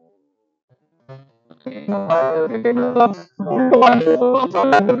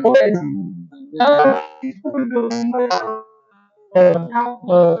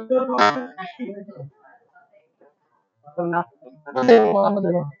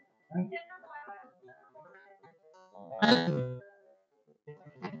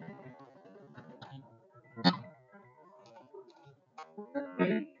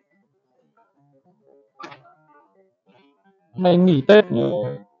 Mày nghỉ Tết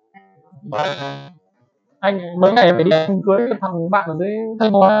anh mấy ngày phải đi ăn cưới thằng bạn ở dưới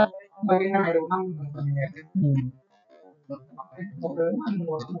Thanh Hóa. Mấy cái ngày đầu năm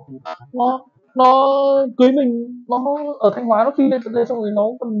nó cưới mình nó ở Thanh Hóa nó phi lên tận đây xong rồi nó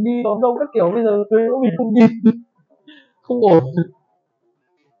còn đi đón dâu các kiểu, bây giờ cưới nó mình không đi không ổn.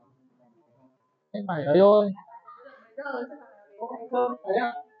 Anh phải ấy thôi.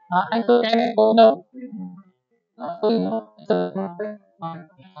 Anh cứ em có đâu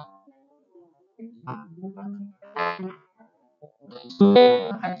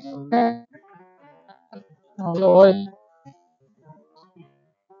rồi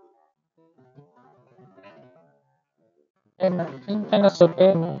anh là sợt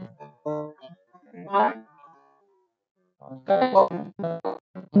em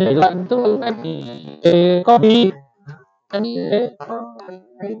để lại tức là em để copy anh đi thế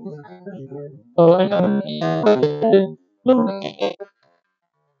anh lúc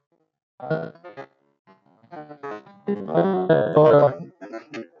rồi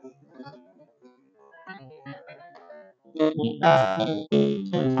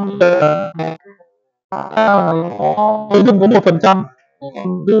Mới dùng có 1%,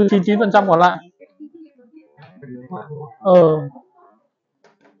 dư 99% còn lại.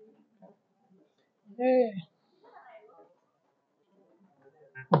 Thế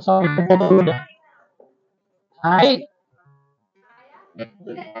sao mình không có luôn được? Thái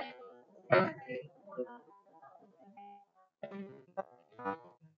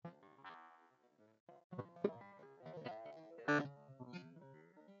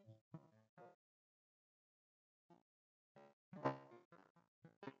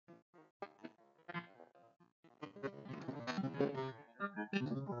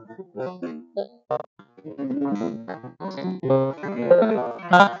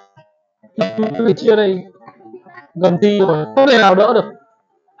à, phải chia đây gần thi rồi, không thể nào đỡ được.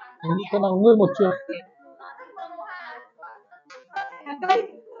 Tôi nào ngươi một trường.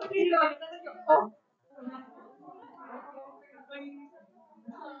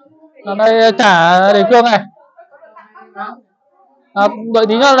 Ở đây trả đề cương này. Đợi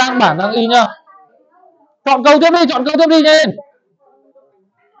tí nhá, đang bản đang in nhá. Chọn câu tiếp đi, chọn câu tiếp đi nhanh.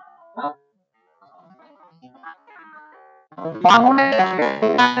 Khoan không đấy.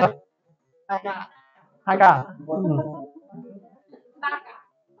 2 cả.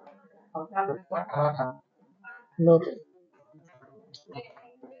 Lượt.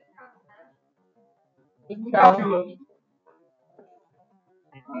 Cao chưa?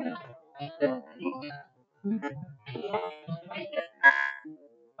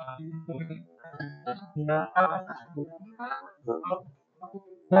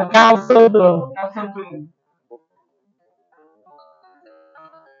 Cao sơ tường.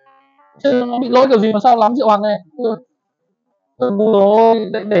 Chứ nó bị lỗi kiểu gì mà sao lắm Triệu Hoàng này. Ngu rồi,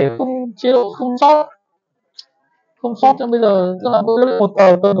 để không chế độ không sót. Không sót cho bây giờ tức là tôi một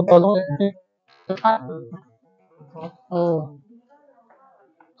tờ thôi.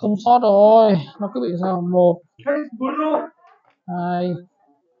 Không sót rồi, nó cứ bị sao 1 2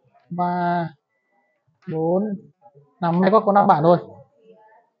 3 4 5, may quá có 5 bản thôi.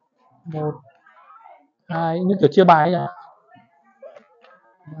 1 2 như kiểu chia bài ấy nhỉ.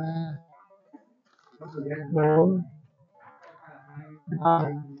 3 4 5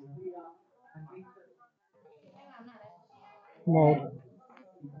 1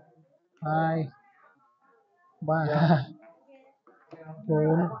 2 3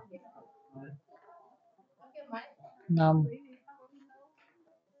 4 5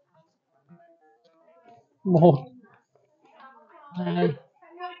 1 2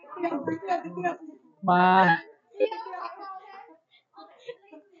 3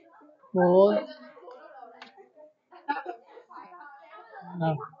 4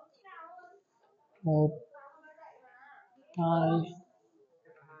 5 1 2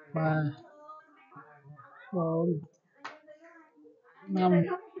 3 4 5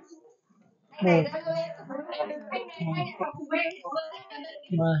 1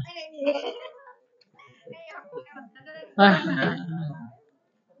 2 3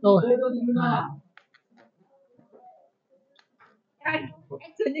 rồi.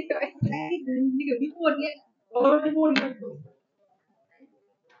 Anh chơi như kiểu anh như kiểu đi buồn ấy. Đi buồn.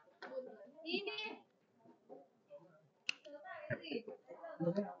 Đi đi.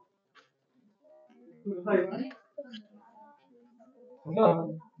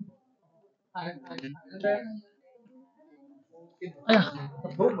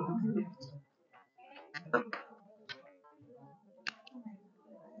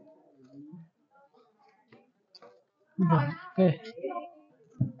 Ok.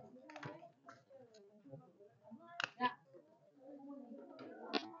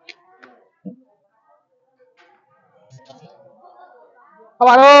 Các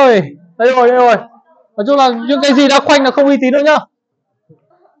bạn ơi, đây rồi, đây rồi. Nói chung là những cái gì đã khoanh là không uy tín nữa nhá.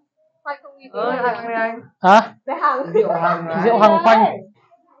 Hả? Diệu Hằng khoanh.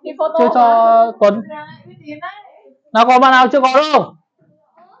 Chưa cho Tuấn. Nào có bạn nào chưa có đâu?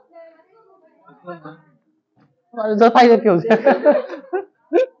 Bạn giơ tay ra kiểu gì?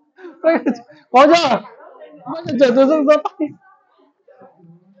 Có chưa? Giơ tay.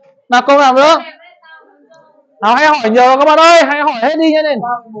 Nào câu nào nữa? Nào hãy hỏi nhờ các bạn ơi, hãy hỏi hết đi nhanh lên.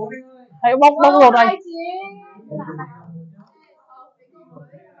 Hãy bóc lột anh.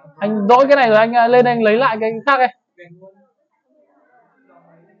 Anh dỗi cái này rồi anh lên anh lấy lại cái khác đây.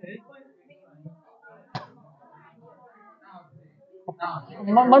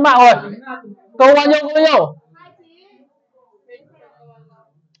 Mất mạng rồi. Câu bao nhiêu, câu bao nhiêu?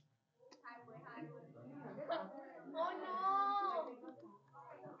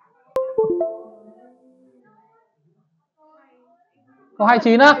 Câu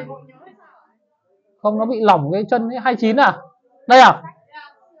 29 á? Không, nó bị lỏng cái chân ấy. 29 à? Đây à?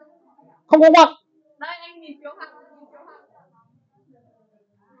 Không có ngoặc. Đây anh nhìn phiếu hạt,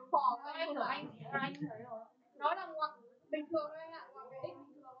 bỏ cho em của anh thấy rồi. Nó là ngoặc bình thường thôi anh ạ, ngoặc cái x bình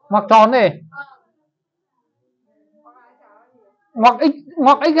thường. Ngoặc tròn này.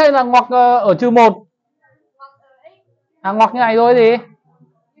 Ngoặc x hay là ngoặc ở trừ 1? À ngoặc như này thôi gì?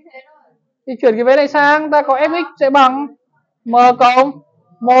 Thì chuyển cái vế này sang, ta có fx sẽ bằng m cộng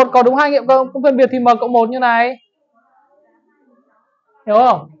 1, có đúng hai nghiệm không phân biệt thì m cộng 1 như này. Hiểu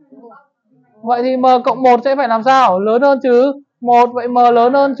không? Vậy thì m cộng 1 sẽ phải làm sao? Lớn hơn trừ 1, vậy m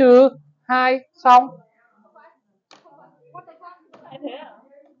lớn hơn trừ 2, xong.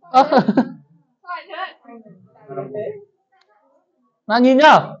 Nào nhìn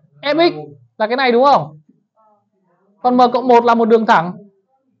nhá, fx là cái này đúng không? Còn m cộng 1 là một đường thẳng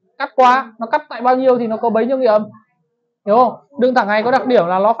cắt qua, nó cắt tại bao nhiêu thì nó có bấy nhiêu nghiệm. Hiểu không? Đường thẳng này có đặc điểm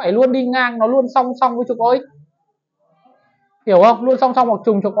là nó phải luôn đi ngang, nó luôn song song với trục OX. Hiểu không? Luôn song song hoặc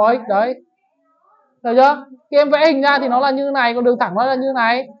trùng trục OX đấy. Được chưa? Khi em vẽ hình ra thì nó là như này, còn đường thẳng nó là như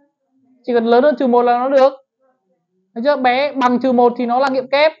này. Chỉ cần lớn hơn trừ 1 là nó được. Được chưa? Bé bằng trừ 1 thì nó là nghiệm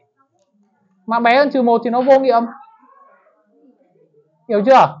kép. Mà bé hơn trừ 1 thì nó vô nghiệm. Hiểu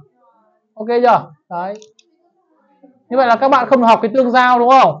chưa? Ok chưa? Đấy. Như vậy là các bạn không học cái tương giao đúng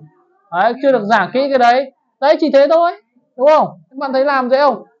không? Đấy, chưa được giảng kỹ cái đấy. Đấy chỉ thế thôi. Đúng không? Các bạn thấy làm dễ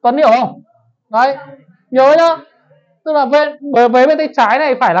không? Tuấn hiểu không? Đấy. Nhớ nhá. Tức là vế bên tay trái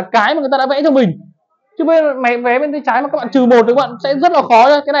này phải là cái mà người ta đã vẽ cho mình. Chứ mày vẽ bên tay trái mà các bạn trừ 1 thì các bạn sẽ rất là khó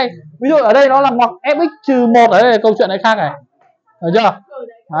nhá. Cái này ví dụ ở đây nó là ngoặc fx trừ 1, ở đây là câu chuyện này khác này. Được chưa?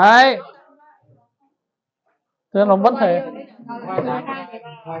 Đấy. Thế nó vẫn thế.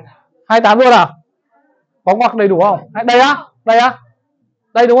 28 luôn à? Có ngoặc đầy đủ không? Đây á? Đây á?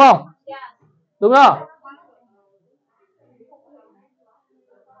 Đây đúng không? Đúng không?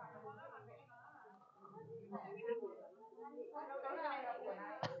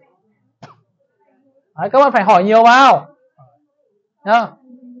 Đấy, các bạn phải hỏi nhiều vào nhá.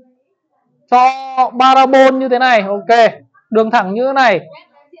 Cho parabol như thế này, ok. Đường thẳng như thế này.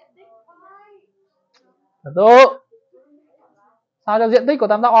 Được. Sao cho diện tích của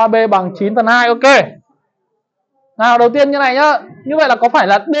tam giác OAB bằng 9/2, ok. Nào đầu tiên như này nhá. Như vậy là có phải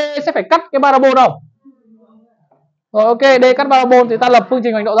là D sẽ phải cắt cái parabol không? Rồi ok, D cắt parabol thì ta lập phương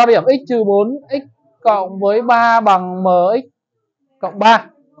trình hoành độ giao điểm x trừ 4x cộng với 3 bằng mx cộng 3.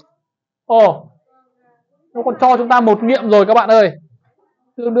 Ồ, nó còn cho chúng ta một nghiệm rồi các bạn ơi.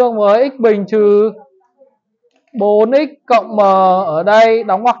 Tương đương với x bình trừ 4x cộng m ở đây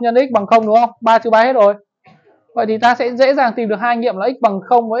đóng ngoặc nhân x bằng 0 đúng không? 3 trừ 3 hết rồi. Vậy thì ta sẽ dễ dàng tìm được hai nghiệm là x bằng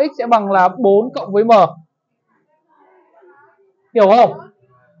 0 và x sẽ bằng là 4 cộng với m. Hiểu không?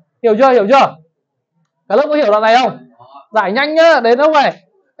 Hiểu chưa? Hiểu chưa? Cả lớp có hiểu đoạn này không? Giải nhanh nhá, đến lúc này.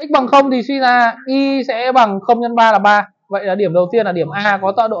 X bằng 0 thì suy ra y sẽ bằng 0 nhân 3 là 3. Vậy là điểm đầu tiên là điểm A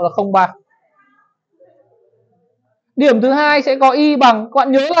có tọa độ là 0,3. Điểm thứ hai sẽ có y bằng, các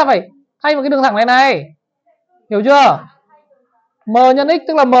bạn nhớ là phải thay vào cái đường thẳng này này. Hiểu chưa? M nhân x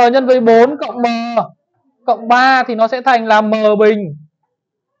tức là m nhân với 4 cộng m cộng 3 thì nó sẽ thành là m bình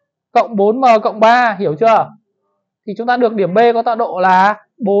cộng 4m cộng 3, hiểu chưa? Thì chúng ta được điểm B có tọa độ là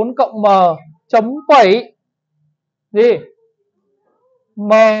 4 cộng m chấm phẩy gì?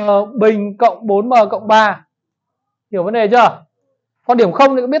 M bình cộng 4m cộng 3. Hiểu vấn đề chưa? Còn điểm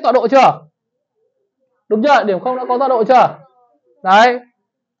 0 thì biết tọa độ chưa? Đúng chưa? Điểm 0 đã có tọa độ chưa? Đấy.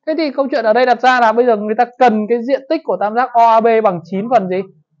 Thế thì câu chuyện ở đây đặt ra là bây giờ người ta cần cái diện tích của tam giác OAB bằng 9 phần gì?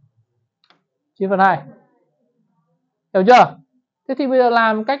 9/2. Hiểu chưa? Thế thì bây giờ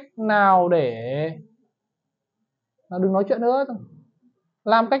làm cách nào để... đừng nói chuyện nữa.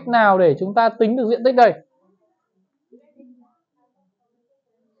 Làm cách nào để chúng ta tính được diện tích đây?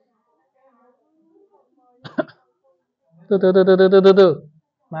 Từ.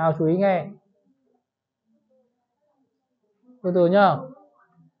 Nào chú ý nghe. Từ nhá.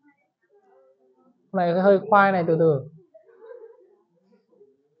 Này hơi khoai này, từ.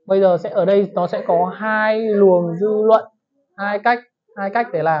 Bây giờ sẽ ở đây nó sẽ có hai luồng dư luận, hai cách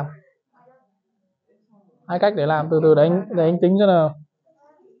để làm. Hai cách để làm, từ để anh tính cho nào.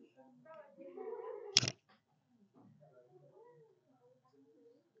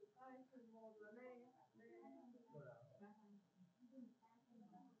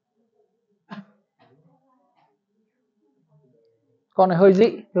 Con này hơi dị,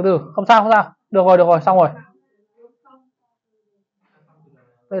 từ, không sao. Được rồi, xong rồi.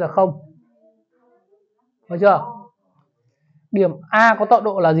 Đây là 0. Được chưa? Điểm A có tọa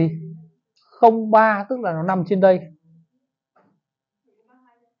độ là gì? 0,3, tức là nó nằm trên đây.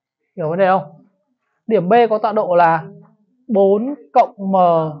 Hiểu vấn đề không? Điểm B có tọa độ là 4 cộng m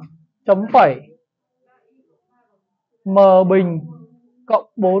chấm phẩy m bình cộng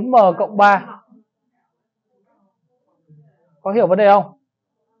 4m cộng 3. Có hiểu vấn đề không?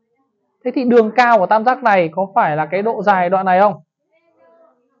 Thế thì đường cao của tam giác này có phải là cái độ dài đoạn này không?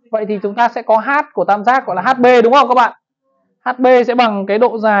 Vậy thì chúng ta sẽ có h của tam giác gọi là HB đúng không các bạn? HB sẽ bằng cái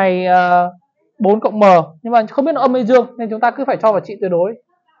độ dài 4 cộng m. Nhưng mà không biết nó âm hay dương nên chúng ta cứ phải cho vào trị tuyệt đối.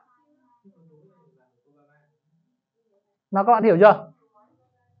 Nào các bạn hiểu chưa?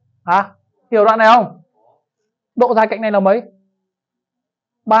 Hiểu đoạn này không? Độ dài cạnh này là mấy?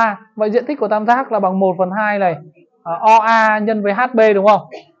 3. Vậy diện tích của tam giác là bằng 1/2 này. OA nhân với HB đúng không?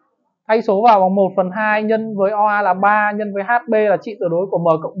 Thay số vào bằng 1/2 nhân với OA là 3 nhân với HB là trị tuyệt đối của m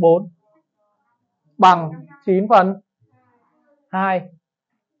cộng 4 bằng 9/2.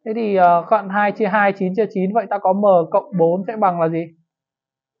 Thế thì cận 2 chia 2 9 chia 9, vậy ta có m cộng 4 sẽ bằng là gì?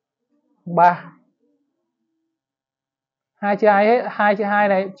 3. 2 chia 2 hết, 2 chia 2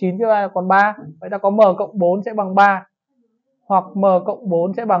 này, 9 chia 3 còn 3. Vậy ta có m cộng 4 sẽ bằng 3. Hoặc m cộng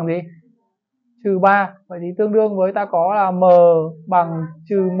 4 sẽ bằng gì? Trừ 3. Vậy thì tương đương với ta có là m bằng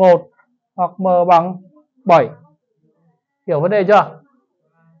trừ 1 hoặc m bằng 7. Hiểu vấn đề chưa?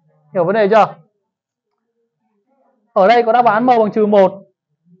 Hiểu vấn đề chưa? Ở đây có đáp án m bằng trừ 1.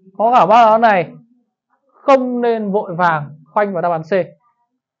 Có cả ba đáp án này. Không nên vội vàng khoanh vào đáp án C.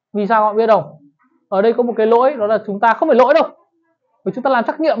 Vì sao các bạn biết không? Ở đây có một cái lỗi, đó là chúng ta không phải lỗi đâu. Vì chúng ta làm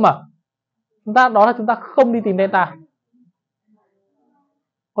trắc nghiệm mà. Đó là chúng ta không đi tìm delta.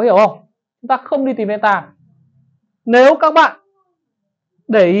 Có hiểu không? Chúng ta không đi tìm delta. Nếu các bạn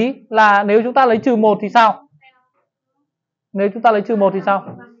để ý là nếu chúng ta lấy trừ 1 thì sao? Nếu chúng ta lấy trừ 1 thì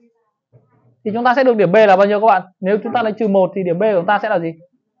sao? Thì chúng ta sẽ được điểm B là bao nhiêu các bạn? Nếu chúng ta lấy trừ 1 thì điểm B của chúng ta sẽ là gì?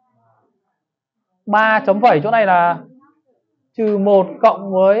 3.7 chỗ này là trừ 1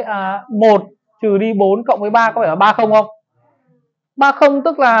 cộng với 1 trừ đi 4 cộng với 3 có phải là 30 không? 30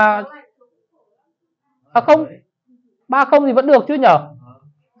 tức là không, 30 thì vẫn được chứ nhở?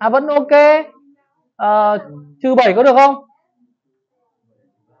 Vẫn ok. Trừ 7 có được không?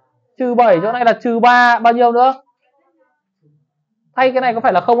 Trừ 7 chỗ này là trừ 3 bao nhiêu nữa? Thay cái này có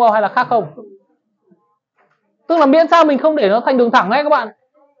phải là không không hay là khác không? Tức là miễn sao mình không để nó thành đường thẳng ấy các bạn.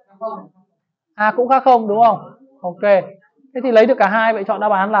 Cũng khác không đúng không? Ok. Thế thì lấy được cả hai, vậy chọn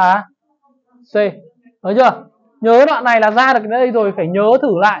đáp án là C. Thấy chưa? Nhớ đoạn này là ra được cái đây rồi, phải nhớ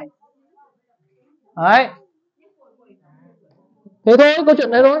thử lại. Đấy. Thế thôi, câu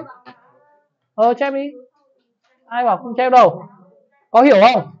chuyện đấy thôi. Chép đi. Ai bảo không chép đâu. Có hiểu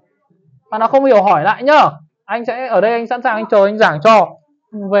không? Mà nó không hiểu hỏi lại nhá. Anh sẽ ở đây, anh sẵn sàng anh chờ anh giảng cho.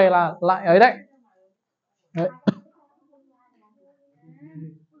 Về là lại ấy đấy. Đấy.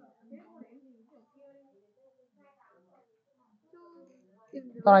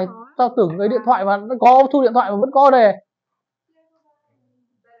 Tao này, tao tưởng cái điện thoại mà có thu điện thoại mà vẫn có đề.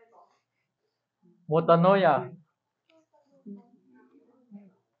 Một tuần thôi nhỉ?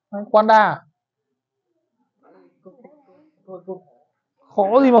 Quanda.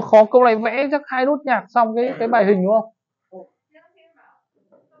 Khó gì mà khó, câu này vẽ chắc 2 nốt nhạc xong cái bài hình đúng không?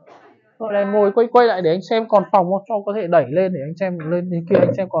 Gọi là ngồi quay lại để anh xem còn phòng không, cho có thể đẩy lên để anh xem lên thì kia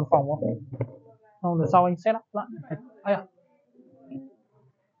anh xem còn phòng không. Không, rồi sau anh set up lại.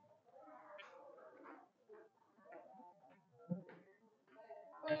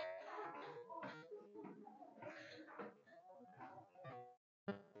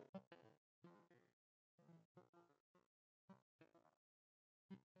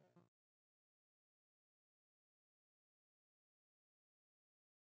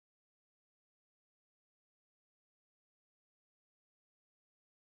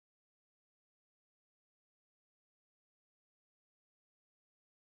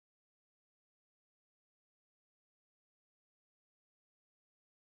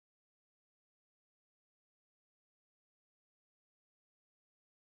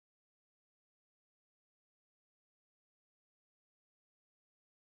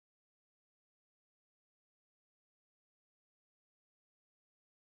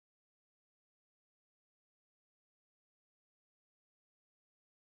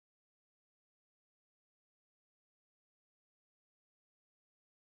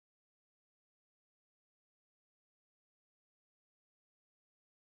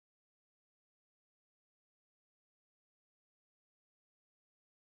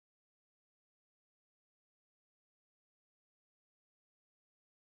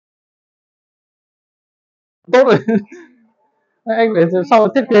 Tốt rồi. Anh phải sau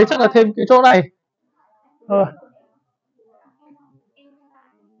thiết kế chắc là thêm cái chỗ này.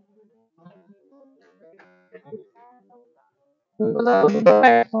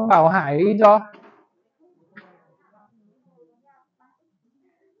 Bảo Hải đi cho.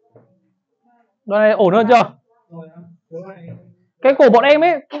 Đoạn này ổn hơn chưa? Cái của bọn em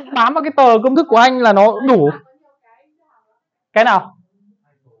ấy bám vào cái tờ công thức của anh là nó đủ. Cái nào?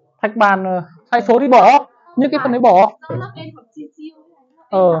 Thạch bàn sai số thì bỏ, những cái phần đấy bỏ.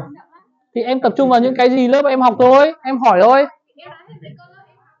 Thì em tập trung vào những cái gì lớp em học thôi, em hỏi thôi.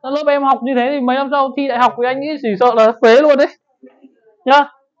 Lớp em học như thế thì mấy năm sau thi đại học thì anh nghĩ chỉ sợ là phế luôn đấy nhá.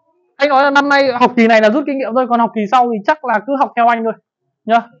 Anh nói là năm nay học kỳ này là rút kinh nghiệm thôi, còn học kỳ sau thì chắc là cứ học theo anh thôi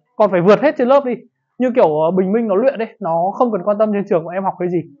nhá. Còn phải vượt hết trên lớp đi. Như kiểu Bình Minh nó luyện đấy, nó không cần quan tâm trên trường của em học cái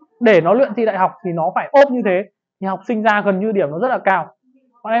gì, để nó luyện thi đại học thì nó phải ốp như thế thì học sinh ra gần như điểm nó rất là cao.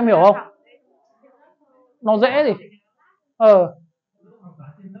 Bọn em hiểu không? Nó dễ gì.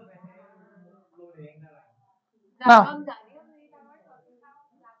 Nào.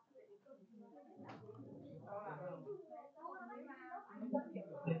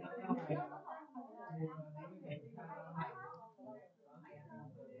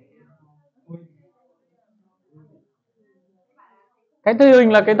 Cái thầy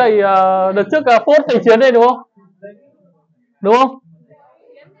Huỳnh là cái thầy đợt trước phốt thầy Chiến đây đúng không? Đúng không?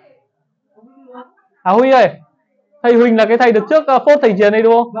 À Huy ơi, thầy Huỳnh là cái thầy đợt trước phốt thầy Chiến đây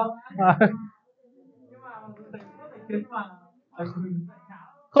đúng không? À.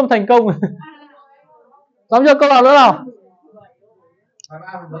 Không thành công. Dám chưa câu nào nữa nào?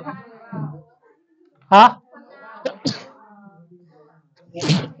 Hả?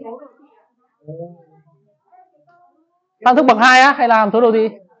 Tam thức bậc 2 á hay là hàm số đồ gì?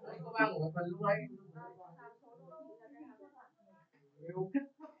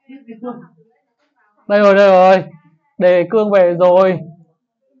 Đây rồi. Đề cương về rồi.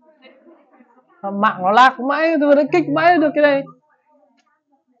 Mạng nó lag mãi, tôi đã kích mãi được cái này.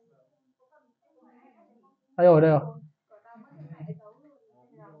 Đây rồi.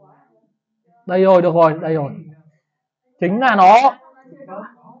 Đây rồi, được rồi, đây rồi. Chính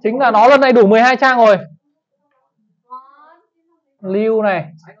là nó lần này đủ 12 trang rồi. Lưu này.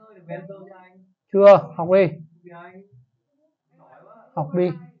 Chưa, học đi. Học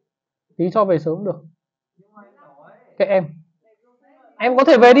đi. Tí cho về sớm được. Kệ em. Em có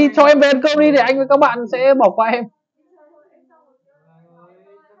thể về đi, cho em về ăn cơm đi để anh với các bạn sẽ bỏ qua em.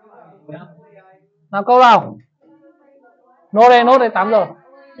 Nào câu nào. Nốt đây 8 giờ.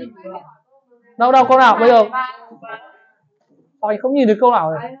 Đâu câu nào bây giờ. Anh không nhìn được câu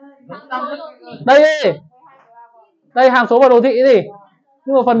nào rồi. Đây hàm số và đồ thị gì?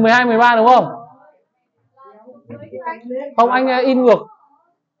 Nhưng mà phần 12 13 đúng không? Không, anh in ngược.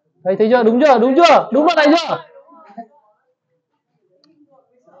 Đấy thấy chưa? Đúng chưa? Đúng đoạn này chưa?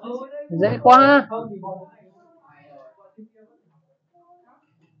 Dễ quá.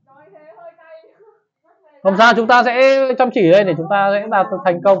 Không sao, chúng ta sẽ chăm chỉ lên để chúng ta sẽ đạt được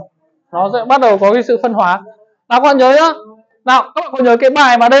thành công. Nó sẽ bắt đầu có cái sự phân hóa. Nào các bạn nhớ nhá. Nào các bạn có nhớ cái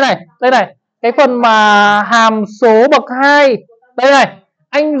bài mà đây này. Cái phần mà hàm số bậc 2. Đây này.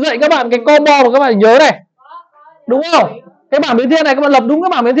 Anh dạy các bạn cái combo mà các bạn nhớ này. Đúng không? Cái bảng biến thiên này các bạn lập đúng cái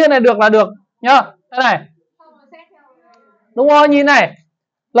bảng biến thiên này được là được nhá. Đây này. Đúng rồi, nhìn này.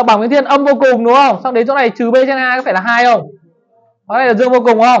 Lập bảng biến thiên âm vô cùng đúng không? Xong đến chỗ này trừ b trên 2 có phải là 2 không? Đó này là dương vô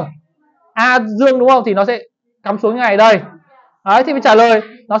cùng không? A dương đúng không? Thì nó sẽ cắm xuống như này đây. Đấy thì mình trả lời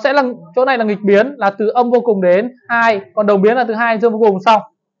nó sẽ là chỗ này là nghịch biến là từ âm vô cùng đến 2, còn đồng biến là từ 2 dương vô cùng xong.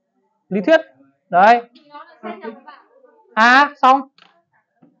 Lý thuyết. Đấy. Xong.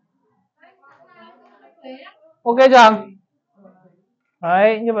 Ok chưa?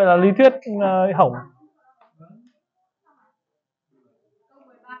 Đấy, như vậy là lý thuyết hỏng.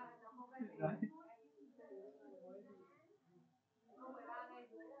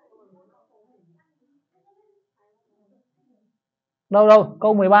 Đâu,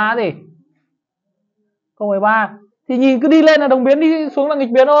 câu 13 gì? Câu 13 thì nhìn cứ đi lên là đồng biến, đi xuống là nghịch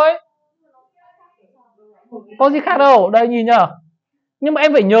biến thôi. Có gì khác đâu, đây nhìn nhá. Nhưng mà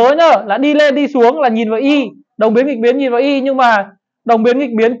em phải nhớ nhá, là đi lên đi xuống là nhìn vào y, đồng biến nghịch biến nhìn vào y, nhưng mà đồng biến nghịch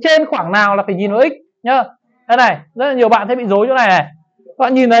biến trên khoảng nào là phải nhìn vào x nhá. Đây này, rất là nhiều bạn thấy bị rối chỗ này này. Các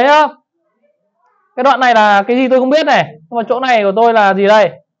bạn nhìn thấy không? Cái đoạn này là cái gì tôi không biết này, nhưng mà chỗ này của tôi là gì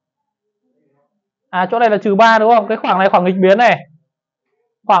đây? Chỗ này là -3 đúng không? Cái khoảng này khoảng nghịch biến này.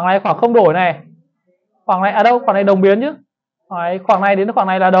 Khoảng này khoảng không đổi này. Khoảng này đâu? Khoảng này đồng biến chứ. Khoảng này đến khoảng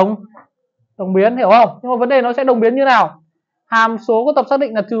này là đồng biến, hiểu không? Nhưng mà vấn đề nó sẽ đồng biến như nào? Hàm số có tập xác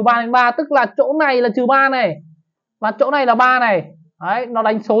định là -3 đến 3, tức là chỗ này là -3 này và chỗ này là 3 này. Đấy, nó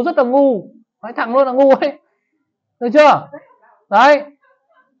đánh số rất là ngu. Nói thẳng luôn là ngu ấy. Được chưa? Đấy.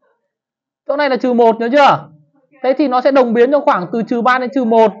 Chỗ này là -1 nhớ chưa? Thế thì nó sẽ đồng biến trong khoảng từ -3 đến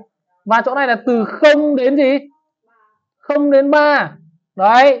 -1. Và chỗ này là từ 0 đến gì? 0 đến 3.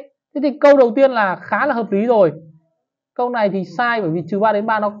 Đấy. Thế thì câu đầu tiên là khá là hợp lý rồi. Câu này thì sai bởi vì -3 đến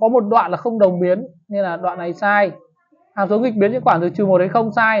 3 nó có một đoạn là không đồng biến, nên là đoạn này sai. Hàm số nghịch biến những quả từ trừ 1 đến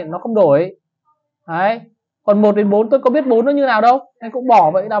 0 sai, nó không đổi. Đấy. Còn 1 đến 4 tôi có biết 4 nó như nào đâu, nên cũng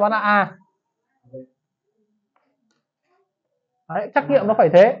bỏ, vậy đáp án là A. Đấy, trắc nghiệm nó phải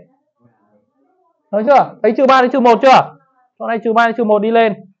thế. Nói chưa? Thấy trừ 3 đến trừ 1 chưa? Chỗ này trừ 3 đến trừ 1 đi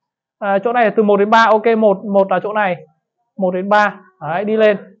lên. Chỗ này là từ 1 đến 3, ok, 1 là chỗ này. 1 đến 3. Đấy, đi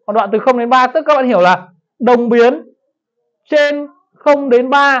lên. Còn đoạn từ 0 đến 3 tức các bạn hiểu là đồng biến trên 0 đến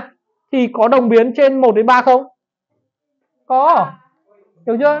 3 thì có đồng biến trên 1 đến 3 không? Có.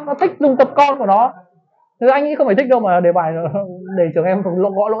 Hiểu chưa? Nó thích dùng tập con của nó. Thế anh nghĩ không phải thích đâu mà đề bài để trường em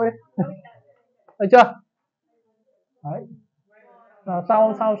gõ lỗi đấy. Được chưa? Đấy.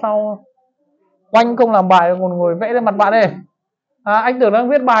 Sau Oanh không làm bài còn ngồi vẽ lên mặt bạn đây. Anh tưởng đang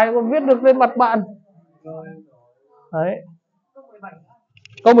viết bài còn viết được lên mặt bạn. Đấy.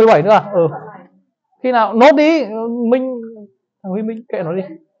 Câu 17 nữa à? Ừ. Khi nào nốt đi, thằng Huy Minh kệ nó đi.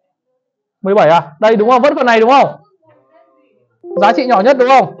 17 à? Đây đúng không? Vẫn còn này đúng không? Giá trị nhỏ nhất đúng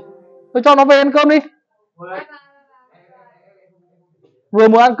không? Tôi cho nó về ăn cơm đi. Vừa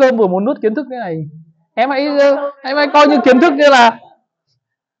muốn ăn cơm vừa muốn nuốt kiến thức thế này. Em hãy coi như kiến thức như là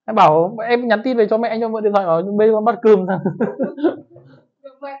em bảo em nhắn tin về cho mẹ anh cho mượn điện thoại ở bên con bắt cơm.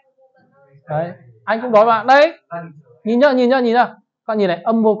 Đấy, anh cũng đói bạn đấy. Nhìn nhá. Con nhìn này,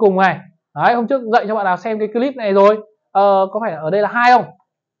 âm vô cùng này. Đấy, hôm trước dạy cho bạn nào xem cái clip này rồi. Có phải ở đây là 2 không?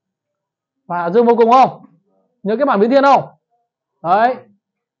 Và dương vô cùng không? Nhớ cái bảng biến thiên không? Đấy.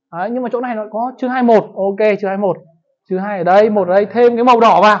 Đấy, nhưng mà chỗ này nó có trừ 21. Ok, trừ 21. Trừ 2 ở đây, 1 ở đây, thêm cái màu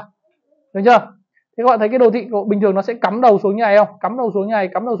đỏ vào. Được chưa? Thế các bạn thấy cái đồ thị bình thường nó sẽ cắm đầu xuống như này không? Cắm đầu xuống như này,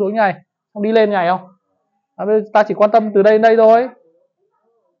 cắm đầu xuống như này, không đi lên như này không? Bây giờ ta chỉ quan tâm từ đây đến đây thôi.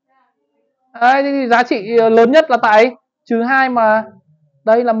 Đấy, thì giá trị lớn nhất là tại trừ 2 mà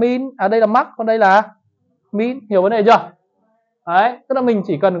đây là min, đây là max, còn đây là min, hiểu vấn đề chưa? Đấy, tức là mình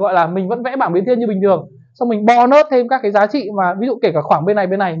chỉ cần gọi là mình vẫn vẽ bảng biến thiên như bình thường, xong mình bonus thêm các cái giá trị mà ví dụ kể cả khoảng bên này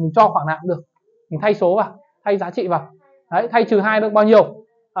mình cho khoảng nào cũng được, mình thay số vào, thay giá trị vào. Đấy, thay trừ 2 được bao nhiêu?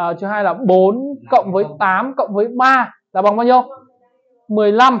 Trừ 2 là 4 cộng với 8 cộng với 3 là bằng bao nhiêu?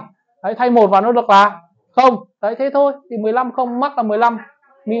 15. Đấy, thay 1 vào nó được là 0. Đấy, thế thôi. Thì 15 không, max là 15,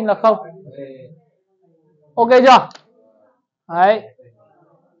 min là 0. Ok chưa? Đấy.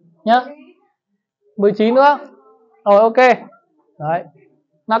 Nhá. 19 nữa. Rồi, ok. Đấy.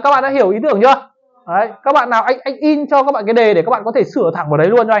 Nào các bạn đã hiểu ý tưởng chưa? Đấy, các bạn nào anh in cho các bạn cái đề để các bạn có thể sửa thẳng vào đấy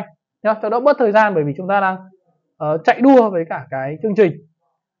luôn cho anh nhá, cho đỡ mất thời gian, bởi vì chúng ta đang chạy đua với cả cái chương trình.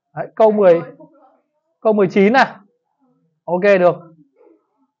 Đấy, câu 19 này. Ok được.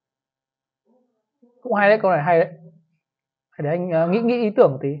 Cũng hay đấy, câu này hay đấy. Để anh nghĩ ý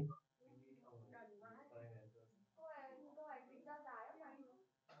tưởng một tí.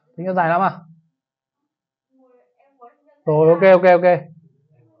 Tính ra dài lắm à? Rồi, ok.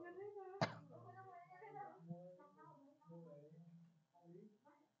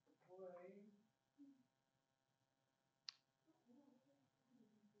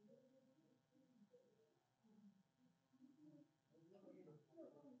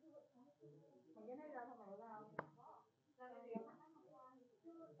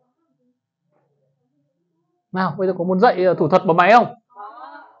 Nào, bây giờ có muốn dạy thủ thuật bấm máy không?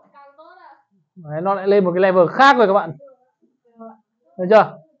 Đấy, nó lại lên một cái level khác rồi các bạn. Được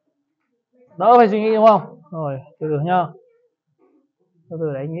chưa? Đỡ phải suy nghĩ đúng không? Rồi, từ từ nhá. Từ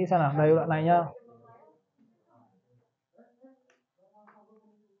từ để anh nghĩ xem nào. Đây đoạn này nhá.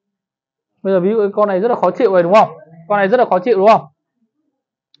 Bây giờ ví dụ cái con này rất là khó chịu rồi đúng không? Con này rất là khó chịu đúng không?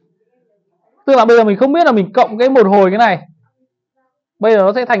 Tức là bây giờ mình không biết là mình cộng cái một hồi cái này, bây giờ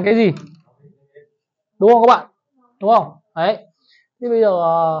nó sẽ thành cái gì? Đúng không các bạn? Đúng không? Đấy. Thế bây giờ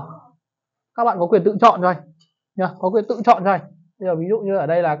các bạn có quyền tự chọn cho anh nhá, có quyền tự chọn cho anh. Bây giờ ví dụ như ở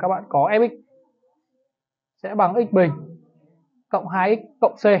đây là các bạn có fx sẽ bằng x bình cộng 2x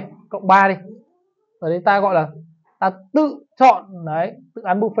cộng c cộng 3 đi. Ở đây ta gọi là ta tự chọn, đấy, tự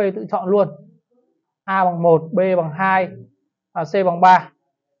án buffet tự chọn luôn. A bằng 1, B bằng 2 và C bằng 3.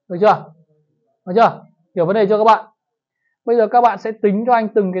 Được chưa? Được chưa? Hiểu vấn đề chưa các bạn? Bây giờ các bạn sẽ tính cho anh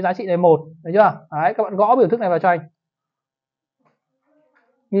từng cái giá trị này một, được chưa? Đấy, các bạn gõ biểu thức này vào cho anh.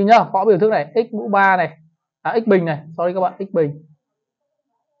 Nhìn nhá, gõ biểu thức này, x mũ 3 này, x bình này, sorry các bạn, x bình.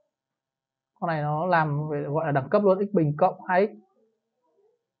 Con này nó làm về gọi là đẳng cấp luôn, x bình cộng 2x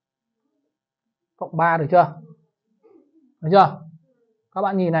cộng 3, được chưa? Được chưa? Các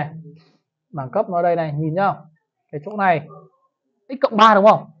bạn nhìn này, đẳng cấp nó đây này, nhìn nhá. Cái chỗ này x cộng 3 đúng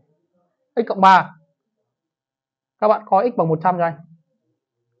không? X cộng 3. Các bạn có x bằng 100 cho anh.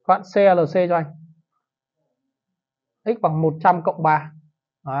 Các bạn CLC cho anh. X bằng 100 cộng 3.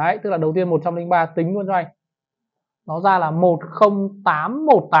 Đấy, tức là đầu tiên 103 tính luôn cho anh. Nó ra là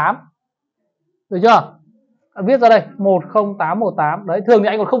 10818. Được chưa? viết ra đây 10818. Đấy, thường thì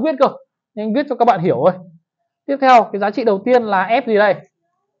anh còn không viết cơ, nhưng anh viết cho các bạn hiểu thôi. Tiếp theo cái giá trị đầu tiên là f gì đây?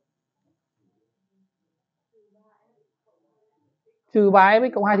 Trừ 3f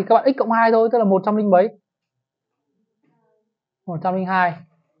cộng 2 thì các bạn x cộng 2 thôi, tức là 100 mấy? 102.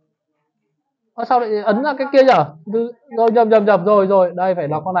 Sao lại ấn ra cái kia nhỉ? Rồi nhầm rồi. Đây phải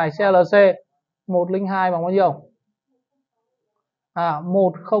là con này CLC 102 bằng bao nhiêu?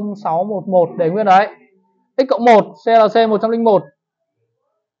 10611 để nguyên đấy. X cộng 1 CLC 101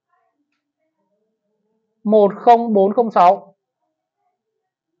 10406.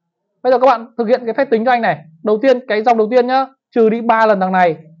 Bây giờ các bạn thực hiện cái phép tính cho anh này. Đầu tiên cái dòng đầu tiên nhá, trừ đi 3 lần thằng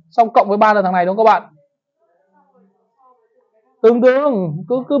này, xong cộng với 3 lần thằng này đúng không các bạn? Tương đương,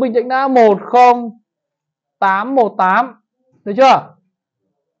 cứ bình tĩnh đã. 10818. Được chưa?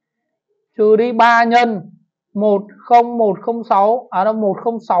 Trừ đi 3 nhân 10106, đâu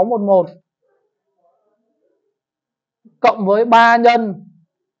 10611 cộng với 3 nhân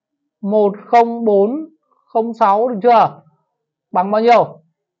 10406, được chưa? Bằng bao nhiêu?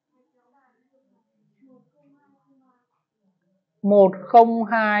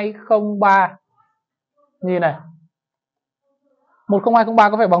 10203. Nhìn này. 10203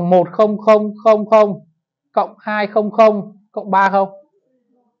 có phải bằng 10000 cộng 200 cộng 3 không?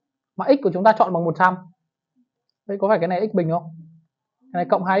 Mà x của chúng ta chọn bằng 100. Đây có phải cái này x bình không? Cái này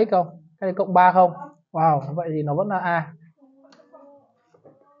cộng 2x không? Cái này cộng 3 không? Wow, vậy thì nó vẫn là A.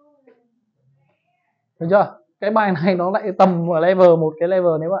 Được chưa? Cái bài này nó lại tầm ở level một cái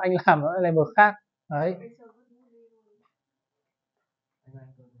level, nếu mà anh làm nó là level khác. Đấy.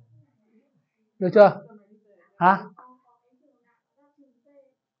 Được chưa? Hả?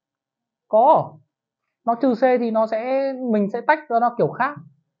 Có. Nó trừ C thì nó sẽ, mình sẽ tách cho nó kiểu khác.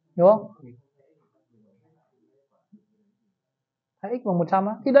 Hiểu không? Hay x bằng 100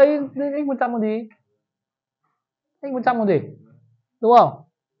 á. Thì đây x 100 còn gì? X 100 còn gì? Đúng không?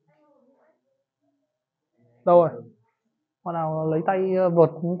 Đâu rồi? Con nào lấy tay vượt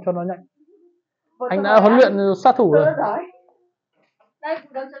cho nó nhanh. Anh đã huấn luyện sát thủ rồi. Đây,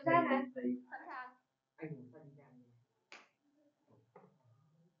 đầu chấm ra này.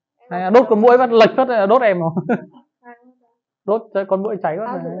 Này, đốt con muỗi bắt lệch phát là đốt em rồi. Đốt cho con muỗi cháy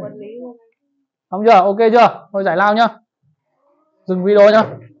phát này. Xong chưa? Ok chưa? Thôi giải lao nhá. Dừng video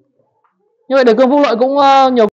nhá. Như vậy để Cương Phúc Lợi cũng nhiều